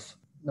himself.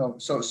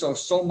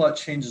 So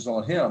much hinges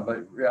on him,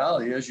 but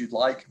reality is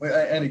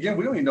and again,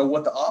 we don't even know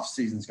what the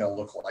offseason is going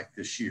to look like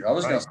this year. I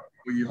was going to say,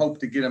 you hope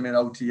to get him in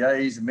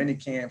OTAs and mini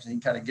camps and he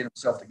can kind of get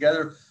himself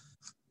together.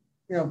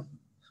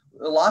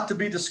 A lot to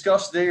be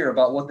discussed there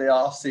about what the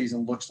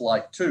offseason looks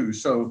like too.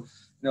 So,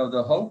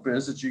 the hope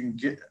is that you can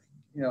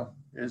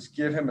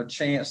give him a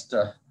chance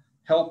to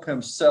help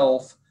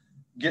himself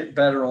get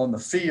better on the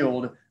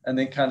field and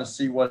then kind of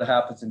see what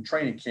happens in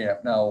training camp.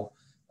 Now,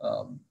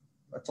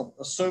 that's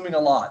assuming a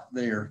lot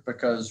there,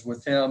 because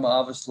with him,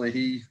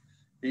 obviously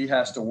he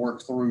has to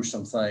work through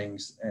some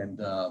things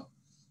and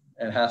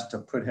has to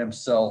put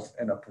himself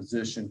in a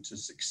position to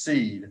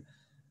succeed.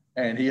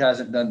 And he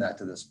hasn't done that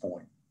to this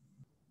point.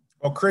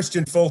 Well,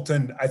 Christian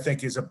Fulton, I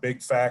think, is a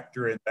big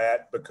factor in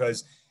that,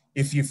 because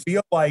if you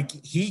feel like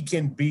he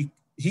can be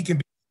a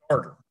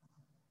starter,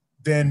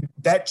 then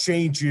that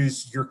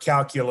changes your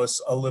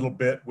calculus a little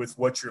bit with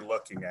what you're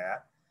looking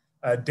at.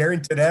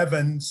 Darrington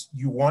Evans,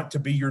 you want to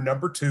be your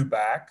number 2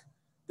 back.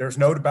 There's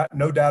no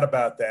doubt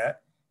about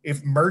that.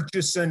 If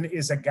Murchison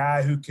is a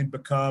guy who can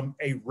become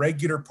a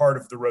regular part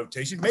of the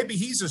rotation, maybe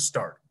he's a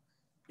starter.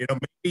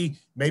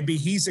 Maybe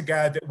he's a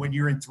guy that when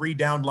you're in 3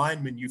 down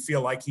linemen, you feel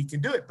like he can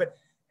do it. But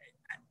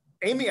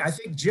Amy, I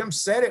think Jim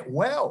said it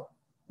well.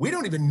 We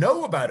don't even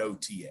know about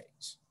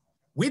OTAs.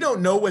 We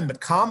don't know when the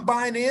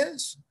combine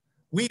is.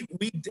 We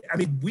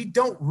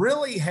don't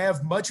really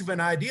have much of an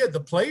idea. The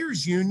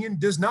Players Union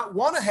does not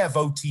want to have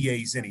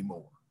OTAs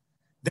anymore.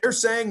 They're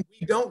saying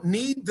we don't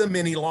need them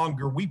any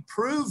longer. We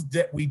proved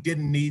that we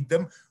didn't need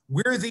them.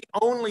 We're the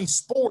only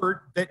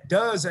sport that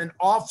does an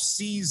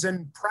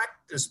off-season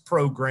practice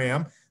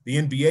program. The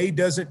NBA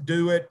doesn't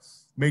do it.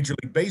 Major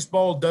League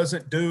Baseball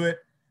doesn't do it.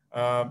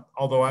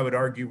 Although I would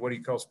argue what he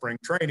calls spring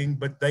training,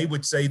 but they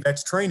would say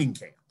that's training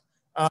camp.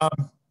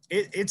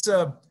 It's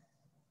a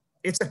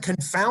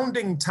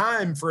confounding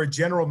time for a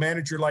general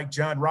manager like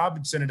John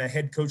Robinson and a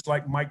head coach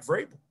like Mike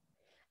Vrabel.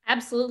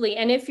 Absolutely.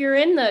 And if you're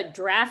in the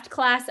draft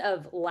class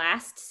of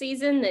last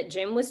season that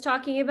Jim was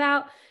talking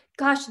about,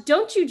 gosh,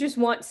 don't you just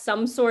want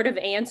some sort of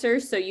answer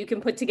so you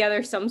can put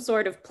together some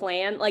sort of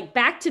plan? Like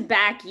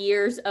back-to-back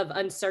years of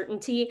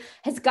uncertainty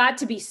has got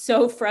to be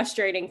so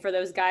frustrating for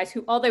those guys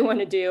who all they want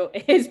to do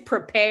is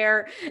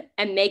prepare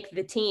and make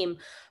the team.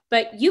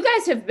 But you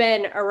guys have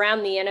been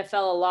around the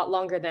NFL a lot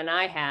longer than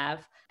I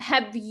have.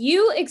 Have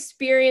you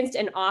experienced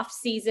an off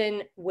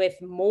season with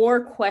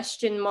more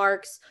question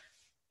marks,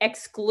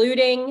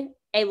 excluding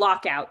a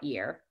lockout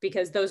year,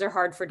 because those are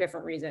hard for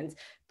different reasons?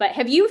 But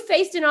have you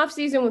faced an off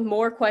season with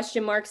more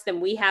question marks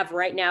than we have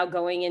right now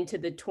going into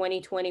the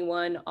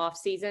 2021 off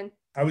season?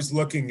 I was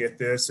looking at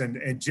this,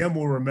 and Jim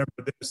will remember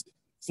this.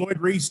 Floyd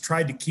Reese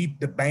tried to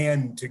keep the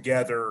band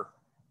together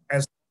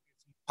as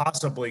he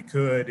possibly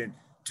could. In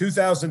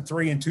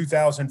 2003 and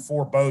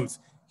 2004 both,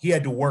 he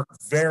had to work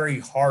very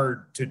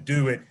hard to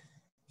do it.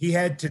 He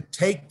had to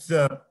take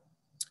the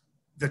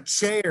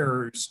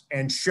chairs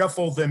and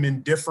shuffle them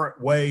in different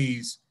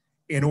ways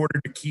in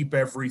order to keep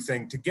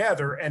everything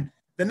together. And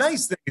the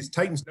nice thing is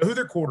Titans know who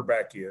their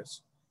quarterback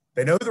is.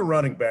 They know who the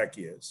running back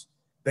is.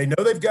 They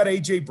know they've got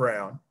A.J.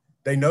 Brown.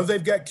 They know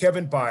they've got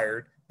Kevin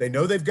Byard. They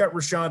know they've got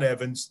Rashaan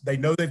Evans. They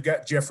know they've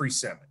got Jeffrey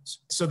Simmons.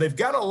 So they've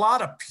got a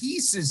lot of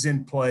pieces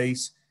in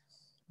place,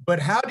 but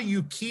how do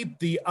you keep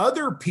the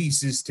other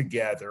pieces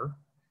together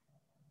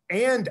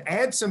and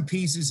add some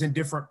pieces in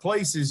different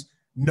places,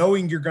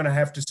 knowing you're going to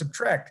have to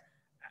subtract?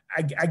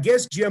 I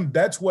guess, Jim,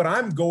 that's what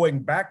I'm going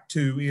back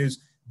to, is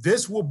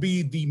this will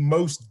be the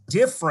most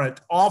different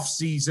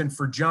offseason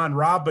for John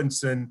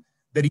Robinson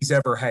that he's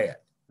ever had.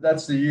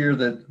 That's the year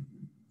that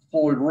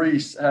Floyd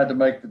Reese had to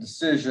make the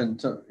decision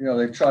to,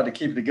 they've tried to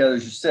keep it together,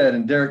 as you said,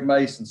 and Derek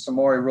Mason,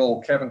 Samari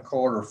Rolle, Kevin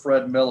Carter,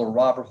 Fred Miller,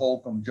 Robert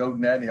Holcomb, Joe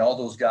Natney, all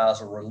those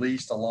guys are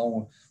released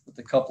along with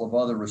a couple of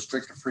other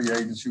restricted free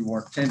agents who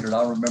weren't tendered.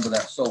 I remember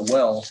that so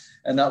well.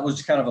 And that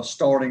was kind of a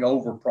starting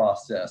over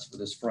process for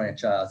this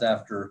franchise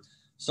after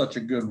such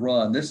a good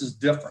run. This is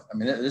different. I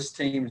mean, this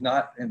team's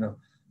not in the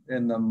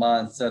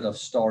mindset of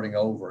starting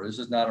over. This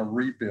is not a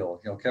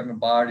rebuild. Kevin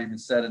Byard even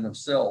said it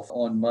himself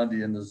on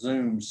Monday in the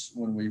Zooms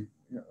when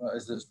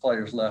as his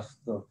players left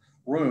the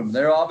room.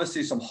 There are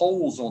obviously some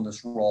holes on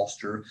this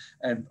roster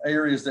and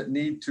areas that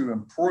need to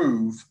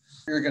improve.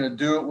 You're going to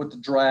do it with the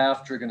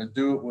draft. You're going to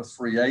do it with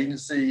free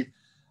agency.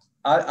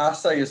 I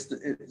say it's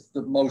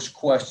the most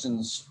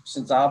questions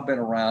since I've been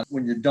around,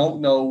 when you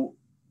don't know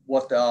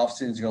what the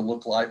offseason is going to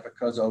look like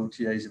because of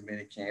OTAs and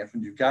minicamp,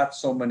 and you've got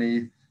so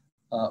many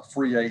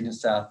free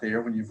agents out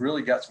there, when you've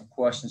really got some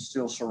questions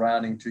still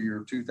surrounding to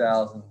your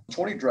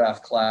 2020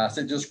 draft class,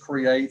 it just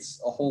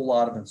creates a whole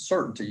lot of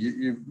uncertainty.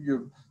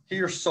 You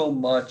hear so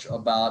much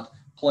about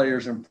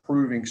players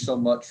improving so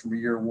much from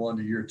year one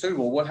to year two.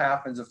 Well, what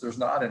happens if there's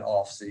not an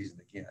off season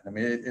again? I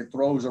mean, it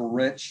throws a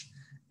wrench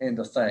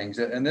into things.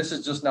 And this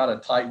is just not a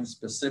Titans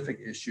specific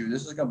issue.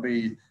 This is going to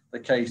be the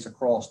case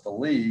across the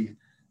league.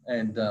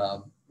 And,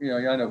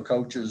 I know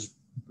coaches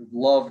would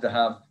love to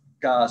have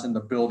guys in the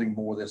building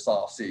more this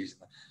offseason.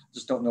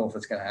 Just don't know if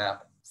it's going to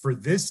happen. For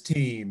this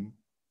team,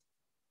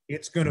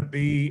 it's going to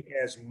be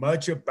as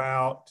much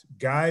about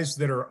guys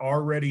that are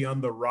already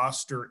on the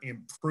roster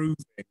improving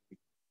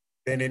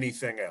than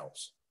anything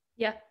else.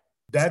 Yeah.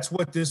 That's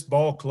what this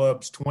ball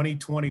club's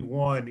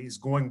 2021 is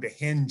going to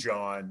hinge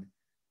on,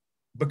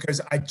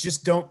 because I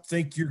just don't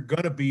think you're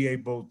going to be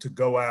able to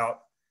go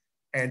out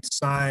and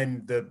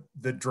sign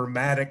the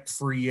dramatic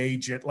free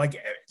agent. Like,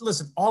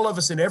 listen, all of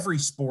us in every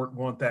sport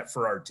want that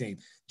for our team.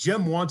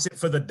 Jim wants it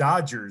for the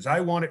Dodgers. I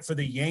want it for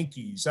the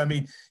Yankees. I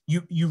mean,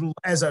 you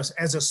as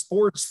a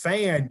sports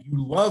fan, you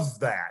love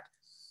that.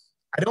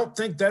 I don't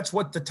think that's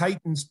what the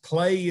Titans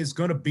play is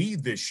going to be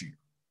this year.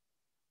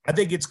 I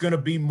think it's going to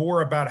be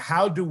more about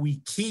how do we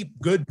keep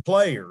good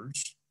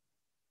players,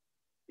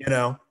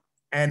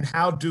 and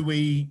how do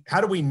we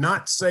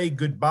not say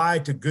goodbye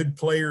to good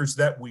players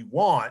that we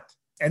want.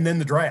 And then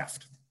the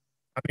draft.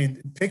 I mean,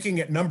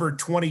 picking at number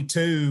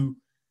 22,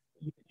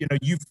 you're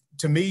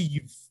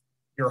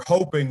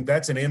hoping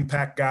that's an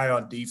impact guy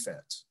on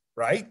defense,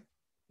 right?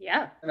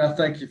 Yeah. And I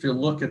think if you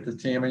look at the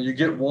team, and you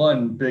get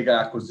one big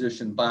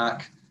acquisition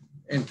back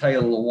in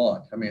Taylor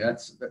Lewan, I mean,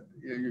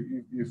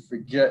 you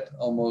forget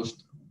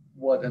almost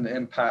what an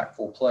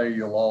impactful player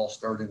you lost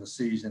early in the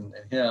season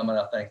in him. And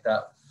I think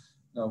that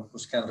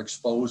was kind of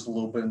exposed a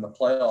little bit in the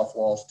playoff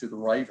loss to the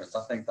Ravens.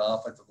 I think the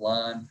offensive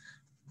line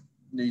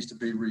needs to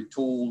be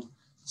retooled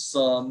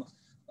some.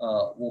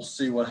 We'll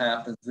see what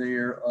happens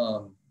there.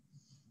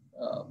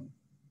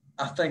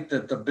 I think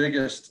that the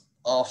biggest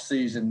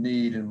off-season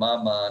need in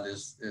my mind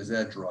is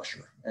edge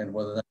rusher. And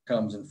whether that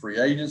comes in free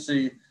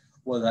agency,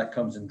 whether that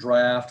comes in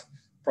draft,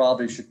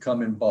 probably should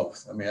come in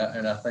both. I mean,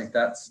 I think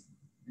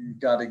you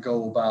got to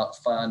go about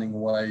finding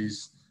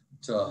ways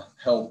to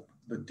help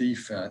the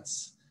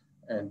defense.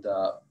 And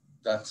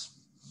that's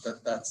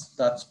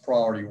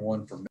priority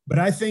one for me. But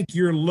I think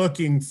you're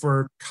looking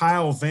for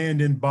Kyle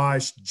Vanden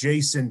Bosch,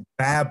 Jason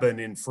Babin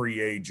in free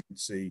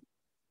agency.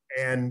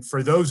 And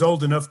for those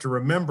old enough to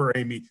remember,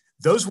 Amy,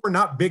 those were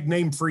not big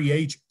name free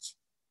agents.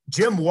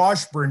 Jim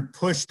Washburn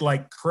pushed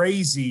like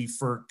crazy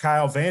for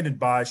Kyle Vanden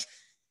Bosch.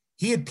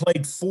 He had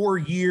played 4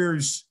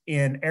 years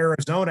in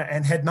Arizona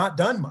and had not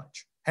done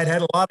much, had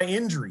a lot of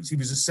injuries. He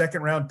was a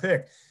second-round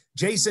pick.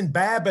 Jason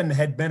Babin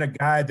had been a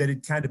guy that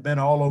had kind of been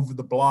all over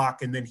the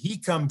block, and then he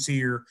comes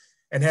here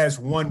and has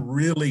one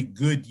really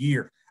good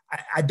year.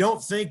 I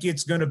don't think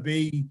it's going to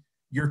be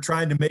you're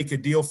trying to make a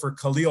deal for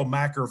Khalil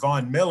Mack or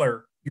Von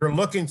Miller. You're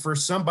looking for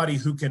somebody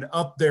who can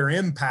up their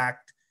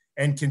impact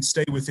and can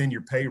stay within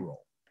your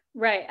payroll.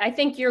 Right. I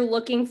think you're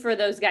looking for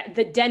those guys,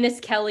 the Dennis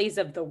Kellys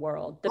of the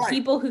world, the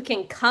people who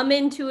can come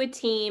into a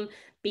team,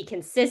 be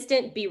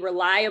consistent, be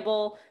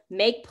reliable,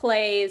 make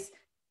plays,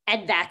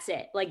 and that's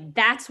it. Like,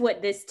 that's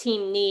what this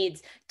team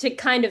needs to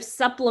kind of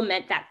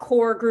supplement that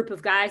core group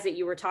of guys that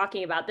you were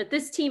talking about that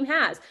this team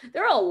has.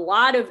 There are a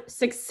lot of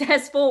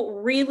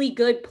successful, really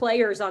good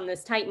players on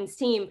this Titans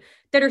team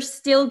that are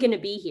still going to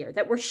be here,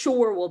 that we're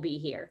sure will be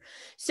here.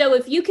 So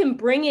if you can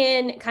bring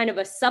in kind of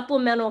a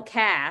supplemental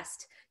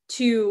cast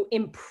to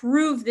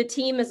improve the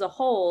team as a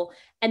whole,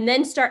 and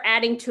then start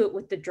adding to it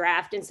with the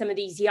draft and some of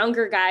these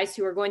younger guys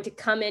who are going to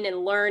come in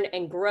and learn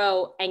and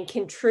grow and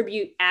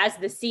contribute as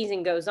the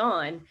season goes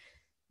on,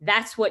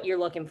 that's what you're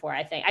looking for,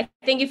 I think. I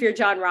think if you're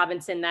John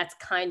Robinson, that's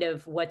kind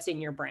of what's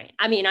in your brain.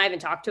 I mean, I haven't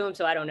talked to him,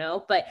 so I don't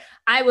know, but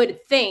I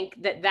would think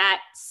that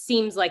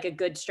seems like a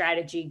good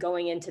strategy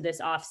going into this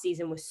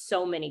offseason with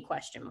so many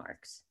question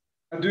marks.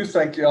 I do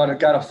think you ought to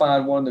got to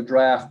find one in the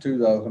draft too,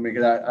 though. I mean,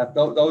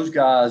 those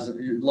guys,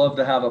 you'd love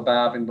to have a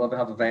Babin, love to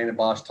have a Vanden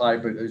Bosch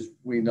type, but as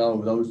we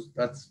know,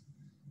 that's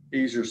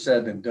easier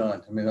said than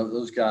done. I mean,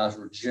 those guys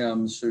were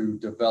gems who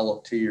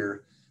developed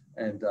here,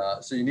 and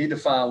so you need to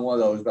find one of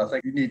those. But I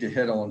think you need to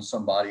hit on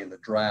somebody in the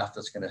draft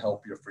that's going to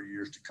help you for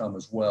years to come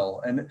as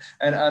well. And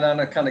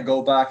I kind of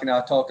go back, and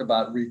I talked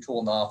about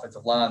retooling the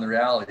offensive line. The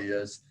reality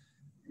is,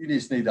 you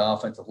just need the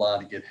offensive line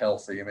to get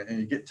healthy. I mean, and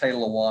you get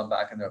Taylor Lewan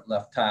back in the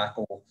left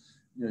tackle.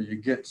 You know, you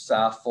get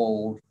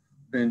Saffold,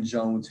 Ben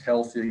Jones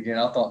healthy again.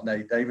 I thought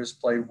Nate Davis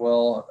played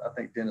well. I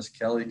think Dennis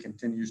Kelly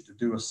continues to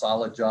do a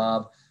solid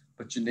job.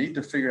 But you need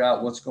to figure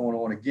out what's going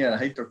on again. I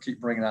hate to keep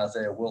bringing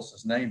Isaiah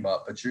Wilson's name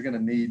up, but you're going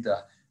to need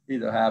to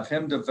either have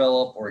him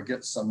develop or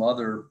get some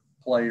other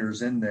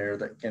players in there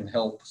that can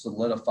help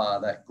solidify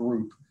that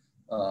group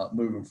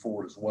moving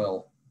forward as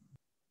well.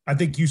 I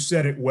think you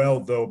said it well,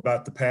 though,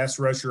 about the pass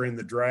rusher in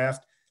the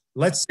draft.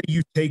 Let's say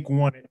you take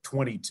one at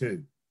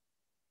 22.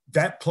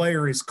 That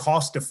player is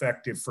cost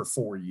effective for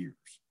 4 years.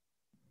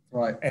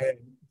 Right. And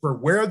for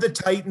where the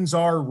Titans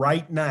are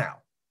right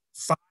now,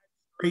 5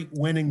 straight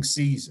winning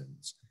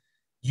seasons,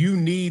 you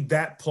need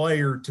that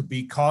player to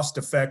be cost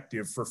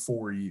effective for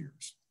 4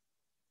 years.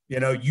 You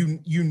know,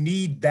 you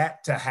need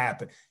that to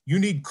happen. You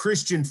need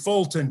Christian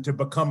Fulton to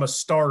become a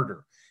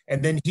starter,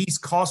 and then he's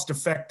cost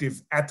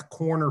effective at the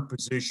corner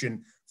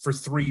position for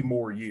 3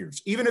 more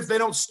years. Even if they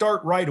don't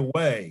start right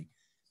away,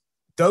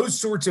 those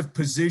sorts of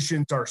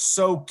positions are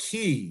so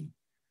key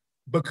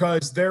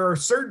because there are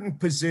certain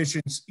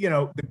positions, you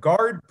know, the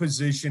guard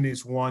position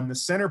is one, the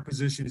center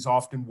position is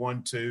often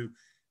one, too.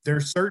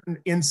 There's certain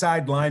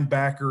inside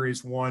linebacker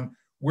is one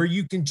where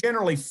you can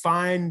generally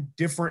find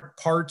different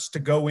parts to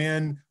go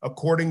in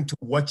according to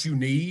what you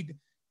need.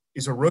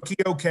 Is a rookie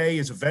okay?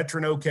 Is a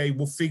veteran okay?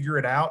 We'll figure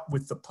it out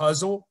with the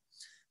puzzle.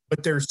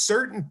 But there's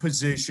certain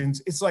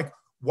positions, it's like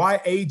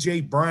why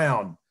A.J.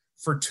 Brown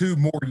for 2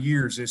 more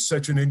years is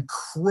such an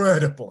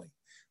incredibly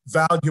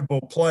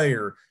valuable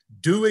player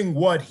doing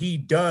what he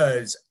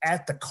does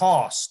at the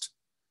cost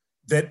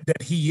that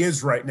he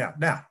is right now.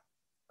 Now,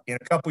 in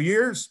a couple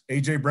years,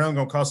 A.J. Brown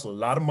going to cost a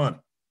lot of money.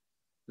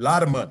 A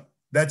lot of money.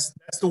 That's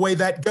the way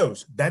that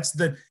goes. That's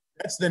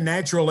the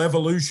natural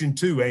evolution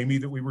too, Amy,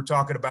 that we were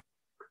talking about.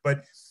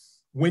 But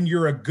when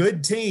you're a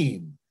good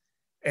team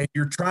and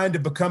you're trying to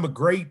become a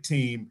great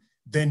team,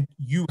 then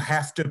you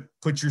have to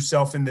put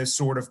yourself in this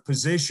sort of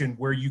position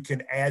where you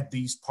can add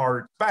these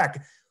parts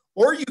back.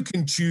 Or you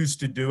can choose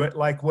to do it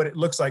like what it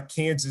looks like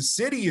Kansas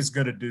City is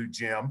going to do,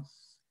 Jim.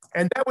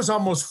 And that was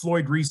almost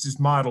Floyd Reese's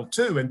model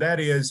too. And that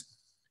is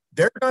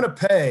they're going to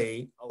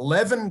pay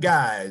 11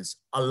 guys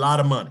a lot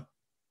of money.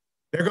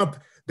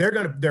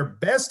 Their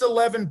best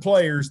 11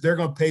 players, they're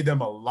going to pay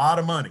them a lot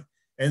of money.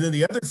 And then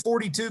the other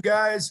 42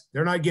 guys,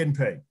 they're not getting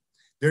paid.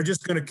 They're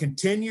just going to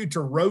continue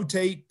to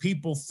rotate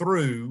people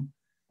through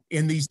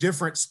in these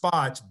different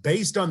spots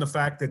based on the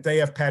fact that they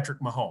have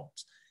Patrick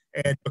Mahomes.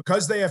 And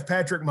because they have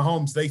Patrick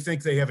Mahomes, they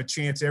think they have a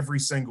chance every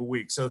single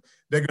week. So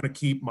they're going to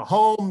keep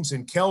Mahomes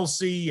and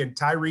Kelsey and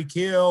Tyreek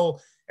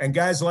Hill and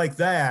guys like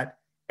that.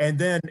 And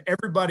then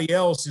everybody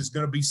else is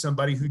going to be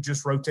somebody who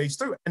just rotates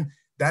through. And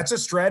that's a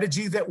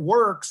strategy that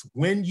works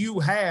when you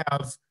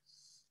have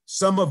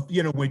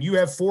when you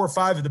have 4 or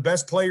 5 of the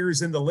best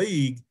players in the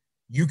league,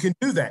 you can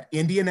do that.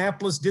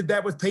 Indianapolis did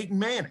that with Peyton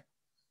Manning.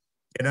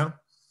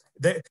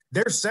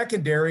 Their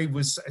secondary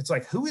it's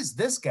like, who is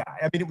this guy?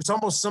 I mean, it was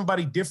almost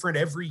somebody different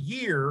every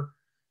year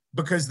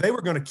because they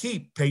were going to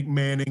keep Peyton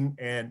Manning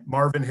and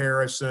Marvin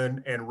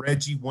Harrison and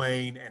Reggie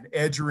Wayne and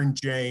Edgerrin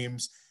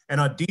James. And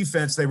on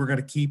defense, they were going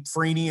to keep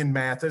Freeney and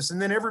Mathis.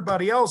 And then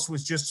everybody else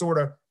was just sort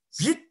of,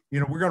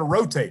 we're going to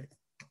rotate it.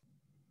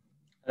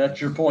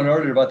 That's your point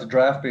earlier about the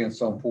draft being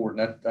so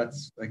important.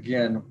 That's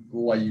again the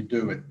way you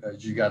do it.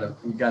 You got to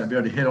be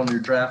able to hit on your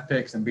draft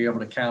picks and be able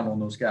to count on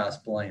those guys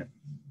playing.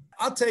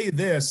 I'll tell you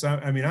this.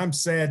 I mean, I'm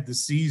sad the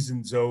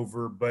season's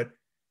over, but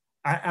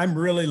I'm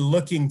really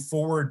looking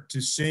forward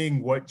to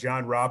seeing what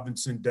John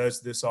Robinson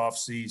does this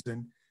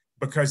offseason,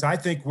 because I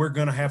think we're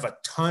going to have a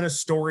ton of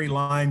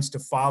storylines to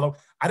follow.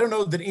 I don't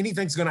know that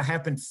anything's going to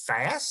happen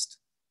fast.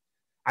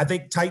 I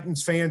think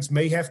Titans fans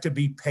may have to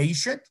be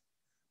patient,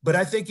 but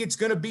I think it's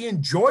going to be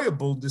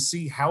enjoyable to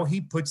see how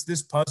he puts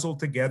this puzzle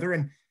together.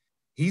 And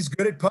he's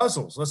good at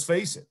puzzles, let's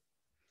face it.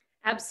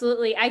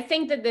 Absolutely. I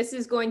think that this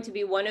is going to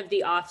be one of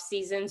the off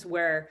seasons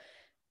where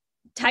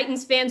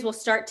Titans fans will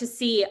start to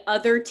see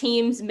other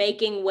teams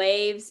making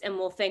waves and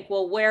will think,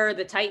 well, where are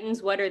the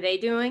Titans? What are they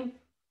doing?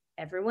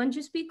 Everyone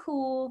just be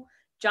cool.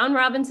 John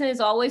Robinson is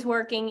always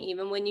working.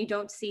 Even when you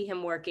don't see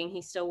him working,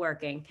 he's still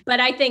working.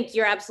 But I think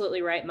you're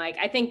absolutely right, Mike.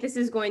 I think this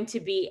is going to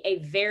be a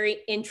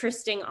very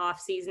interesting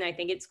offseason. I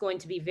think it's going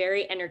to be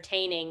very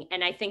entertaining.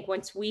 And I think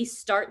once we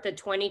start the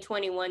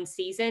 2021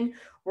 season,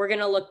 we're going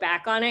to look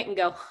back on it and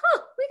go,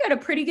 we got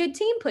a pretty good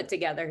team put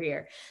together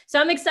here.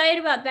 So I'm excited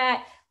about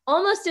that.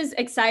 Almost as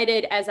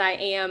excited as I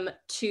am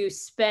to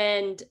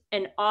spend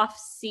an off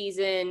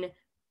season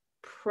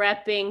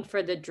prepping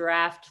for the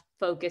draft,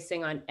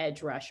 focusing on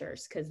edge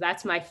rushers, because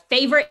that's my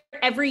favorite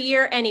every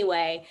year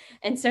anyway.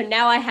 And so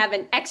now I have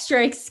an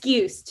extra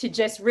excuse to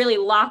just really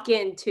lock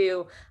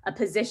into a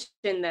position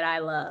that I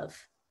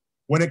love.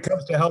 When it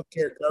comes to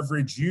healthcare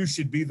coverage, you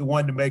should be the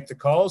one to make the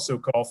call. So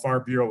call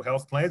Farm Bureau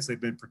Health Plans. They've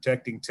been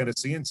protecting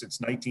Tennesseans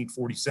since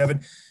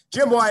 1947.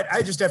 Jim White,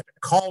 I just have to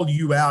call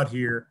you out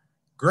here.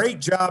 Great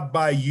job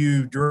by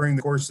you during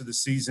the course of the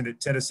season at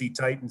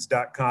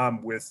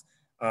TennesseeTitans.com with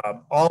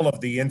all of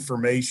the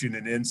information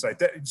and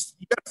insight.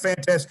 You got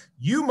fantastic.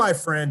 You, my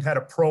friend, had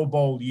a Pro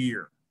Bowl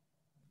year.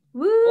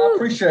 Woo. Well, I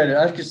appreciate it.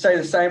 I could say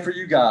the same for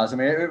you guys. I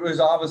mean, it was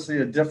obviously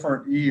a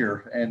different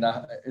year, and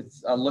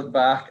I look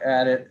back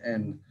at it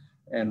and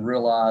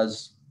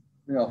realize,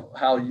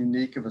 how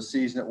unique of a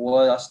season it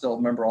was. I still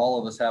remember all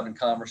of us having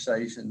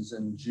conversations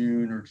in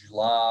June or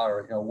July,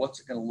 or what's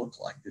it going to look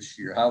like this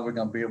year? How are we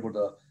going to be able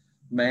to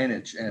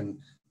manage? And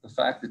the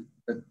fact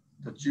that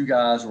you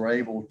guys were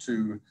able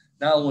to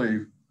not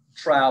only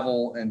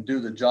travel and do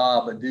the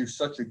job, but do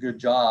such a good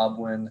job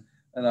and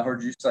I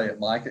heard you say it,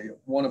 Mike,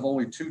 one of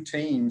only 2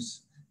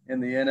 teams in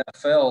the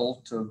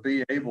NFL to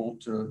be able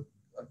to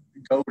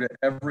go to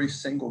every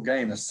single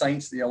game. The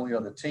Saints, the only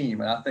other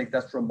team. And I think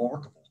that's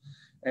remarkable.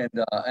 And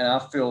I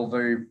feel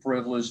very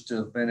privileged to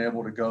have been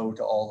able to go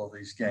to all of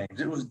these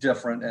games. It was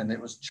different and it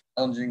was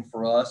challenging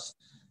for us.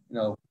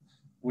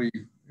 We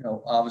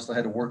obviously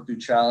had to work through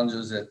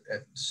challenges at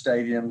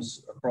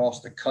stadiums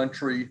across the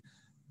country,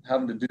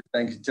 having to do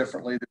things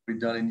differently than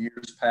we've done in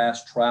years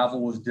past.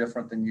 Travel was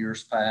different than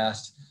years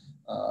past.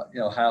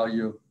 How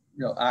you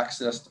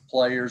access to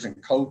players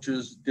and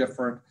coaches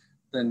different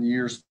than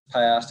years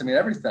past. I mean,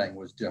 everything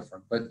was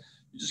different, but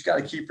you just got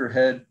to keep your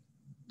head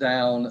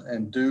down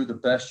and do the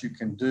best you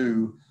can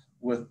do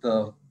with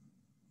the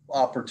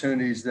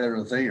opportunities that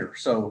are there.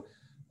 So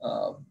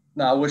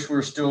now I wish we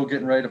were still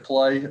getting ready to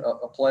play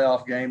a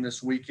playoff game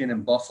this weekend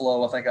in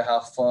Buffalo. I think of how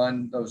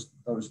fun those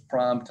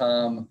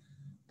primetime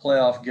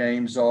playoff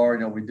games are.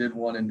 We did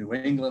one in New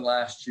England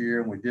last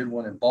year, and we did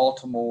one in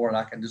Baltimore, and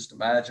I can just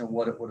imagine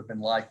what it would have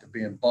been like to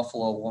be in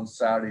Buffalo one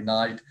Saturday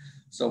night.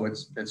 So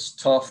it's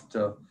tough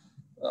to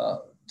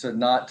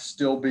not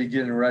still be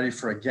getting ready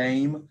for a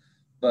game,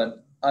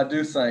 but I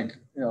do think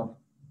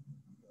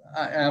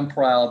I am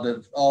proud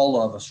that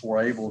all of us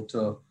were able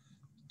to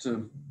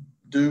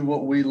do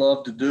what we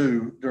love to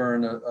do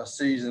during a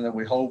season that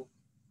we hope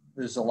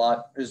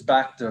is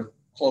back to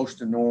close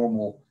to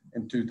normal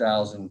in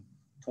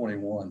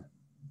 2021.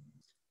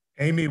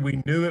 Amy,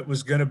 we knew it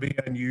was going to be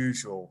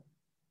unusual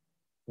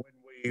when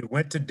we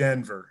went to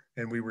Denver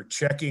and we were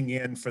checking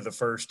in for the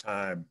first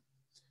time.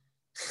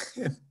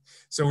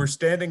 So we're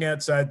standing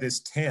outside this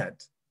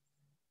tent.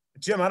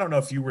 Jim, I don't know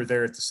if you were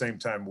there at the same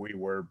time we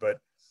were, but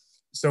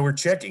so we're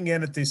checking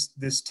in at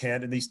this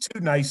tent, and these 2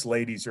 nice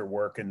ladies are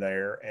working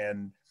there,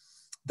 and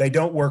they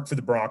don't work for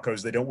the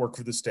Broncos. They don't work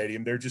for the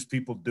stadium. They're just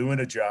people doing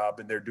a job,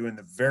 and they're doing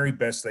the very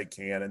best they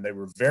can, and they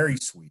were very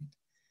sweet.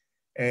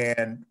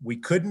 And we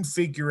couldn't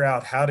figure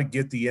out how to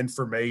get the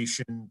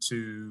information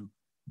to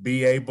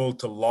be able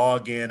to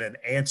log in and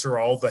answer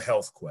all the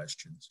health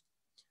questions.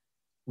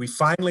 We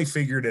finally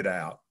figured it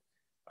out.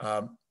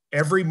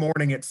 every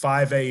morning at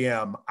 5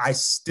 a.m., I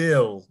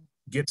still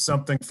get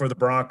something for the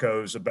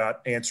Broncos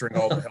about answering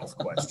all the health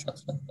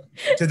questions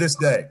to this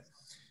day.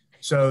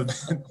 So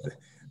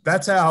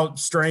that's how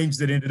strange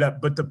that ended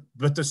up. But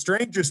the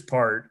strangest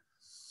part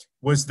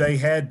was they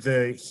had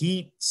the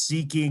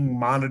heat-seeking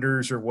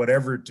monitors or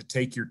whatever to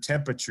take your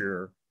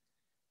temperature.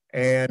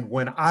 And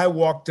when I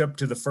walked up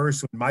to the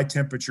first one, my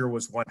temperature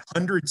was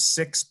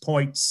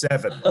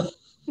 106.7.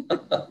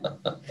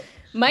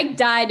 Mike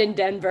died in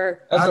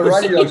Denver. That's a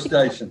radio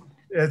station.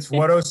 It's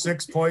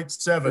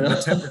 106.7,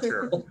 the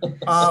temperature.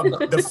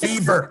 The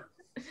fever.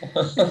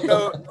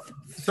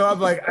 So I'm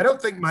like, I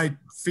don't think my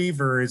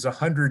fever is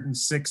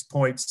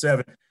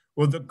 106.7.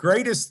 Well, the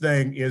greatest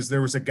thing is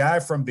there was a guy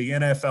from the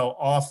NFL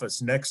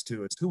office next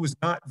to us who was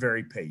not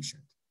very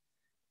patient.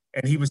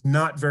 And he was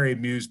not very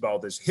amused by all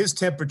this. His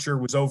temperature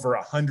was over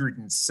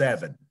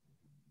 107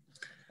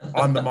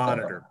 on the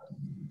monitor.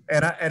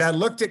 And I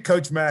looked at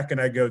Coach Mack and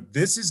I go,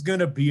 this is going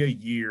to be a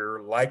year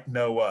like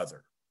no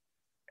other.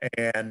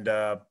 And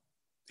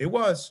it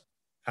was.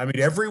 I mean,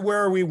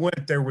 everywhere we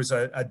went, there was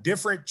a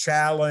different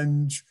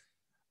challenge,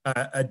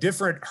 a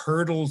different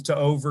hurdle to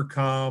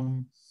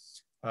overcome.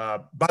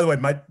 By the way,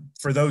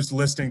 for those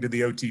listening to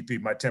the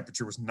OTP, my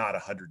temperature was not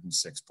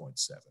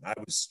 106.7. I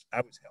was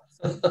healthy.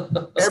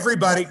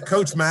 Everybody,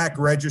 Coach Mack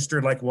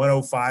registered like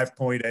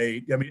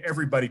 105.8. I mean,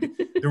 everybody,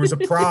 there was a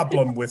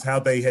problem with how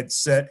they had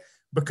set,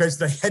 because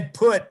they had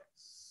put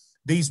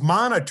these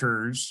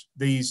monitors,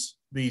 these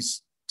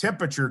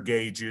temperature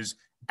gauges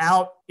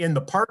out in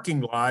the parking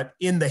lot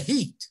in the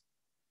heat.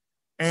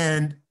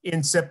 And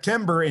in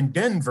September in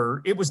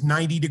Denver, it was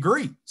 90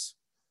 degrees.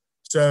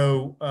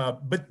 So,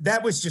 but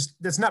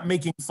that's not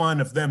making fun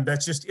of them.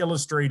 That's just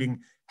illustrating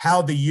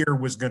how the year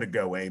was going to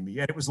go, Amy.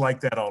 And it was like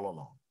that all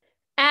along.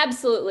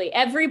 Absolutely.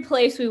 Every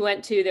place we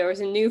went to, there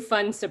was a new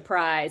fun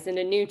surprise and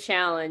a new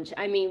challenge.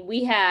 I mean,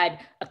 we had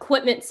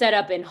equipment set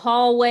up in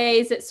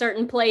hallways at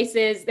certain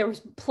places. There was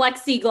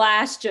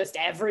plexiglass just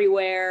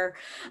everywhere.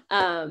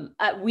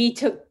 We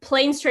took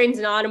planes, trains,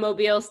 and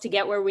automobiles to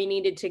get where we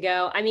needed to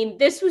go. I mean,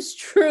 this was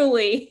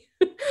truly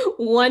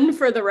one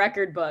for the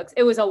record books.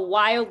 It was a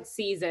wild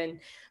season,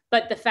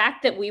 but the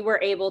fact that we were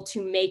able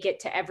to make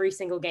it to every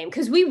single game,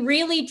 because we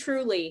really,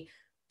 truly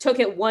took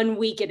it 1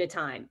 week at a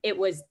time. It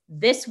was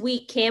this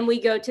week, can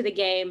we go to the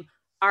game?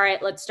 All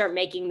right, let's start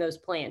making those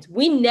plans.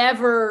 We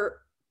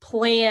never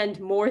planned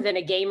more than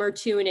a game or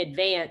two in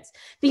advance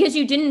because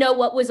you didn't know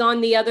what was on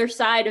the other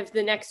side of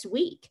the next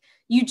week.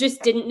 You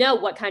just didn't know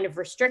what kind of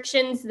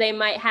restrictions they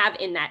might have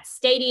in that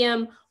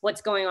stadium,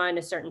 what's going on in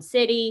a certain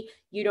city.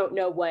 You don't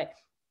know what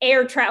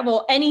air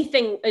travel,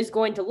 anything is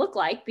going to look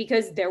like,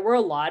 because there were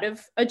a lot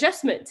of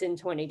adjustments in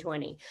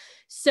 2020.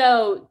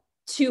 So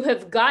to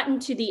have gotten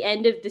to the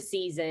end of the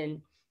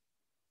season,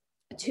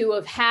 to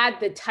have had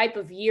the type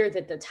of year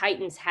that the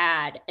Titans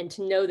had, and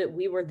to know that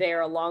we were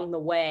there along the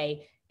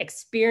way,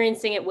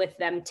 experiencing it with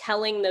them,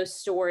 telling those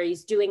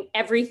stories, doing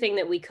everything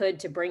that we could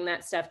to bring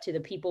that stuff to the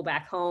people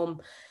back home,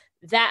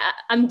 that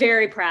I'm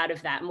very proud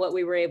of that and what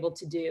we were able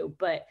to do.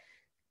 But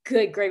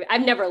good gravy.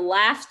 I've never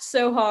laughed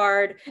so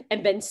hard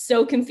and been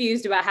so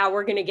confused about how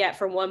we're going to get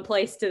from one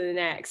place to the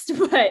next.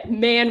 But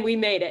man, we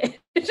made it.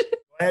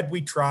 Glad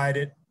we tried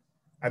it.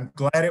 I'm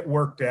glad it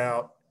worked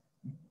out.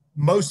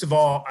 Most of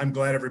all, I'm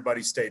glad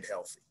everybody stayed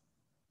healthy.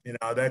 You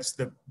know, that's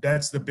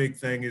the big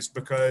thing, is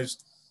because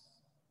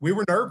we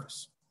were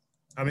nervous.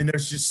 I mean,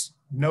 there's just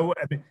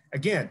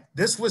again,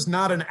 this was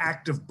not an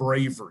act of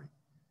bravery.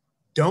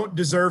 Don't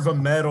deserve a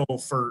medal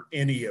for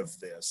any of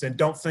this. And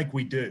don't think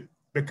we do,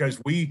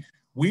 because we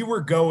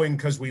were going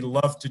because we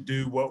love to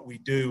do what we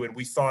do, and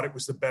we thought it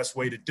was the best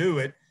way to do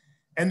it.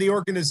 And the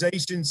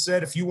organization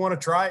said, if you want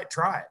to try it,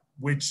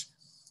 which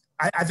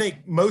I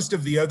think most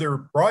of the other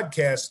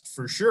broadcasts,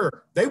 for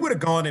sure, they would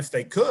have gone if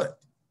they could.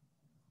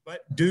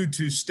 But due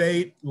to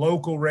state,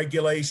 local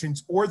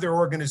regulations or their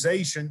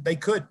organization, they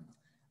couldn't.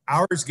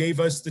 Ours gave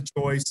us the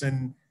choice,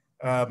 and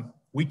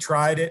we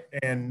tried it,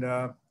 and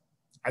I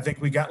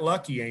think we got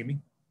lucky, Amy.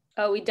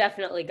 Oh, we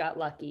definitely got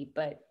lucky,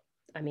 but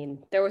I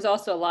mean, there was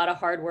also a lot of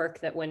hard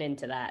work that went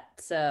into that.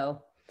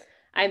 So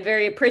I'm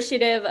very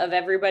appreciative of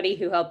everybody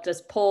who helped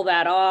us pull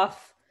that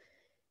off.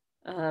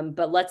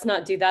 But let's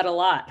not do that a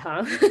lot,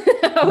 huh?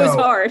 That was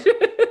hard.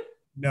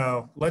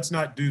 No, let's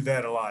not do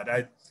that a lot.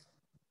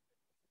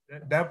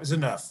 That was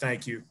enough.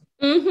 Thank you.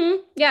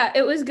 Mm-hmm. Yeah,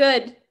 it was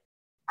good.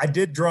 I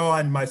did draw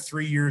on my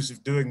 3 years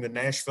of doing the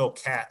Nashville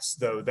Cats,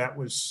 though. That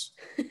was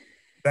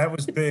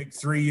big.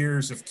 3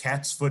 years of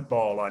Cats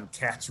football on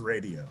Cats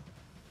radio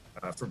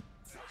from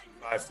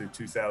 2005 through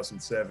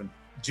 2007.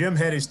 Jim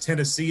had his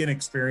Tennessean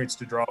experience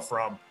to draw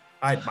from.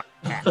 I had my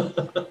cat.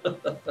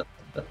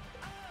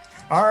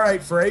 All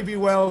right, for A.B.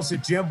 Wells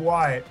and Jim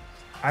Wyatt,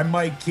 I'm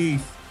Mike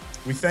Keefe.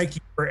 We thank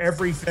you for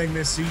everything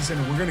this season,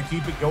 and we're going to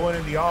keep it going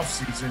in the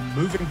offseason,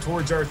 moving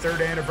towards our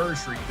 3rd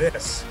anniversary.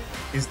 This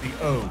is the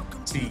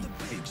OTP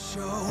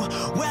Show,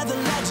 where the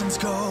legends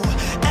go.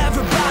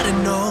 Everybody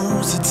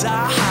knows it's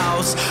our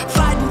house,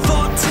 fighting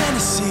for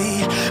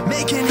Tennessee,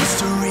 making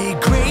history.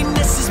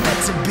 Greatness is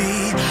meant to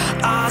be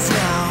ours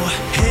now.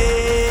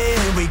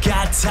 Here we go.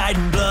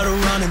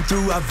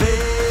 through our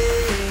veins.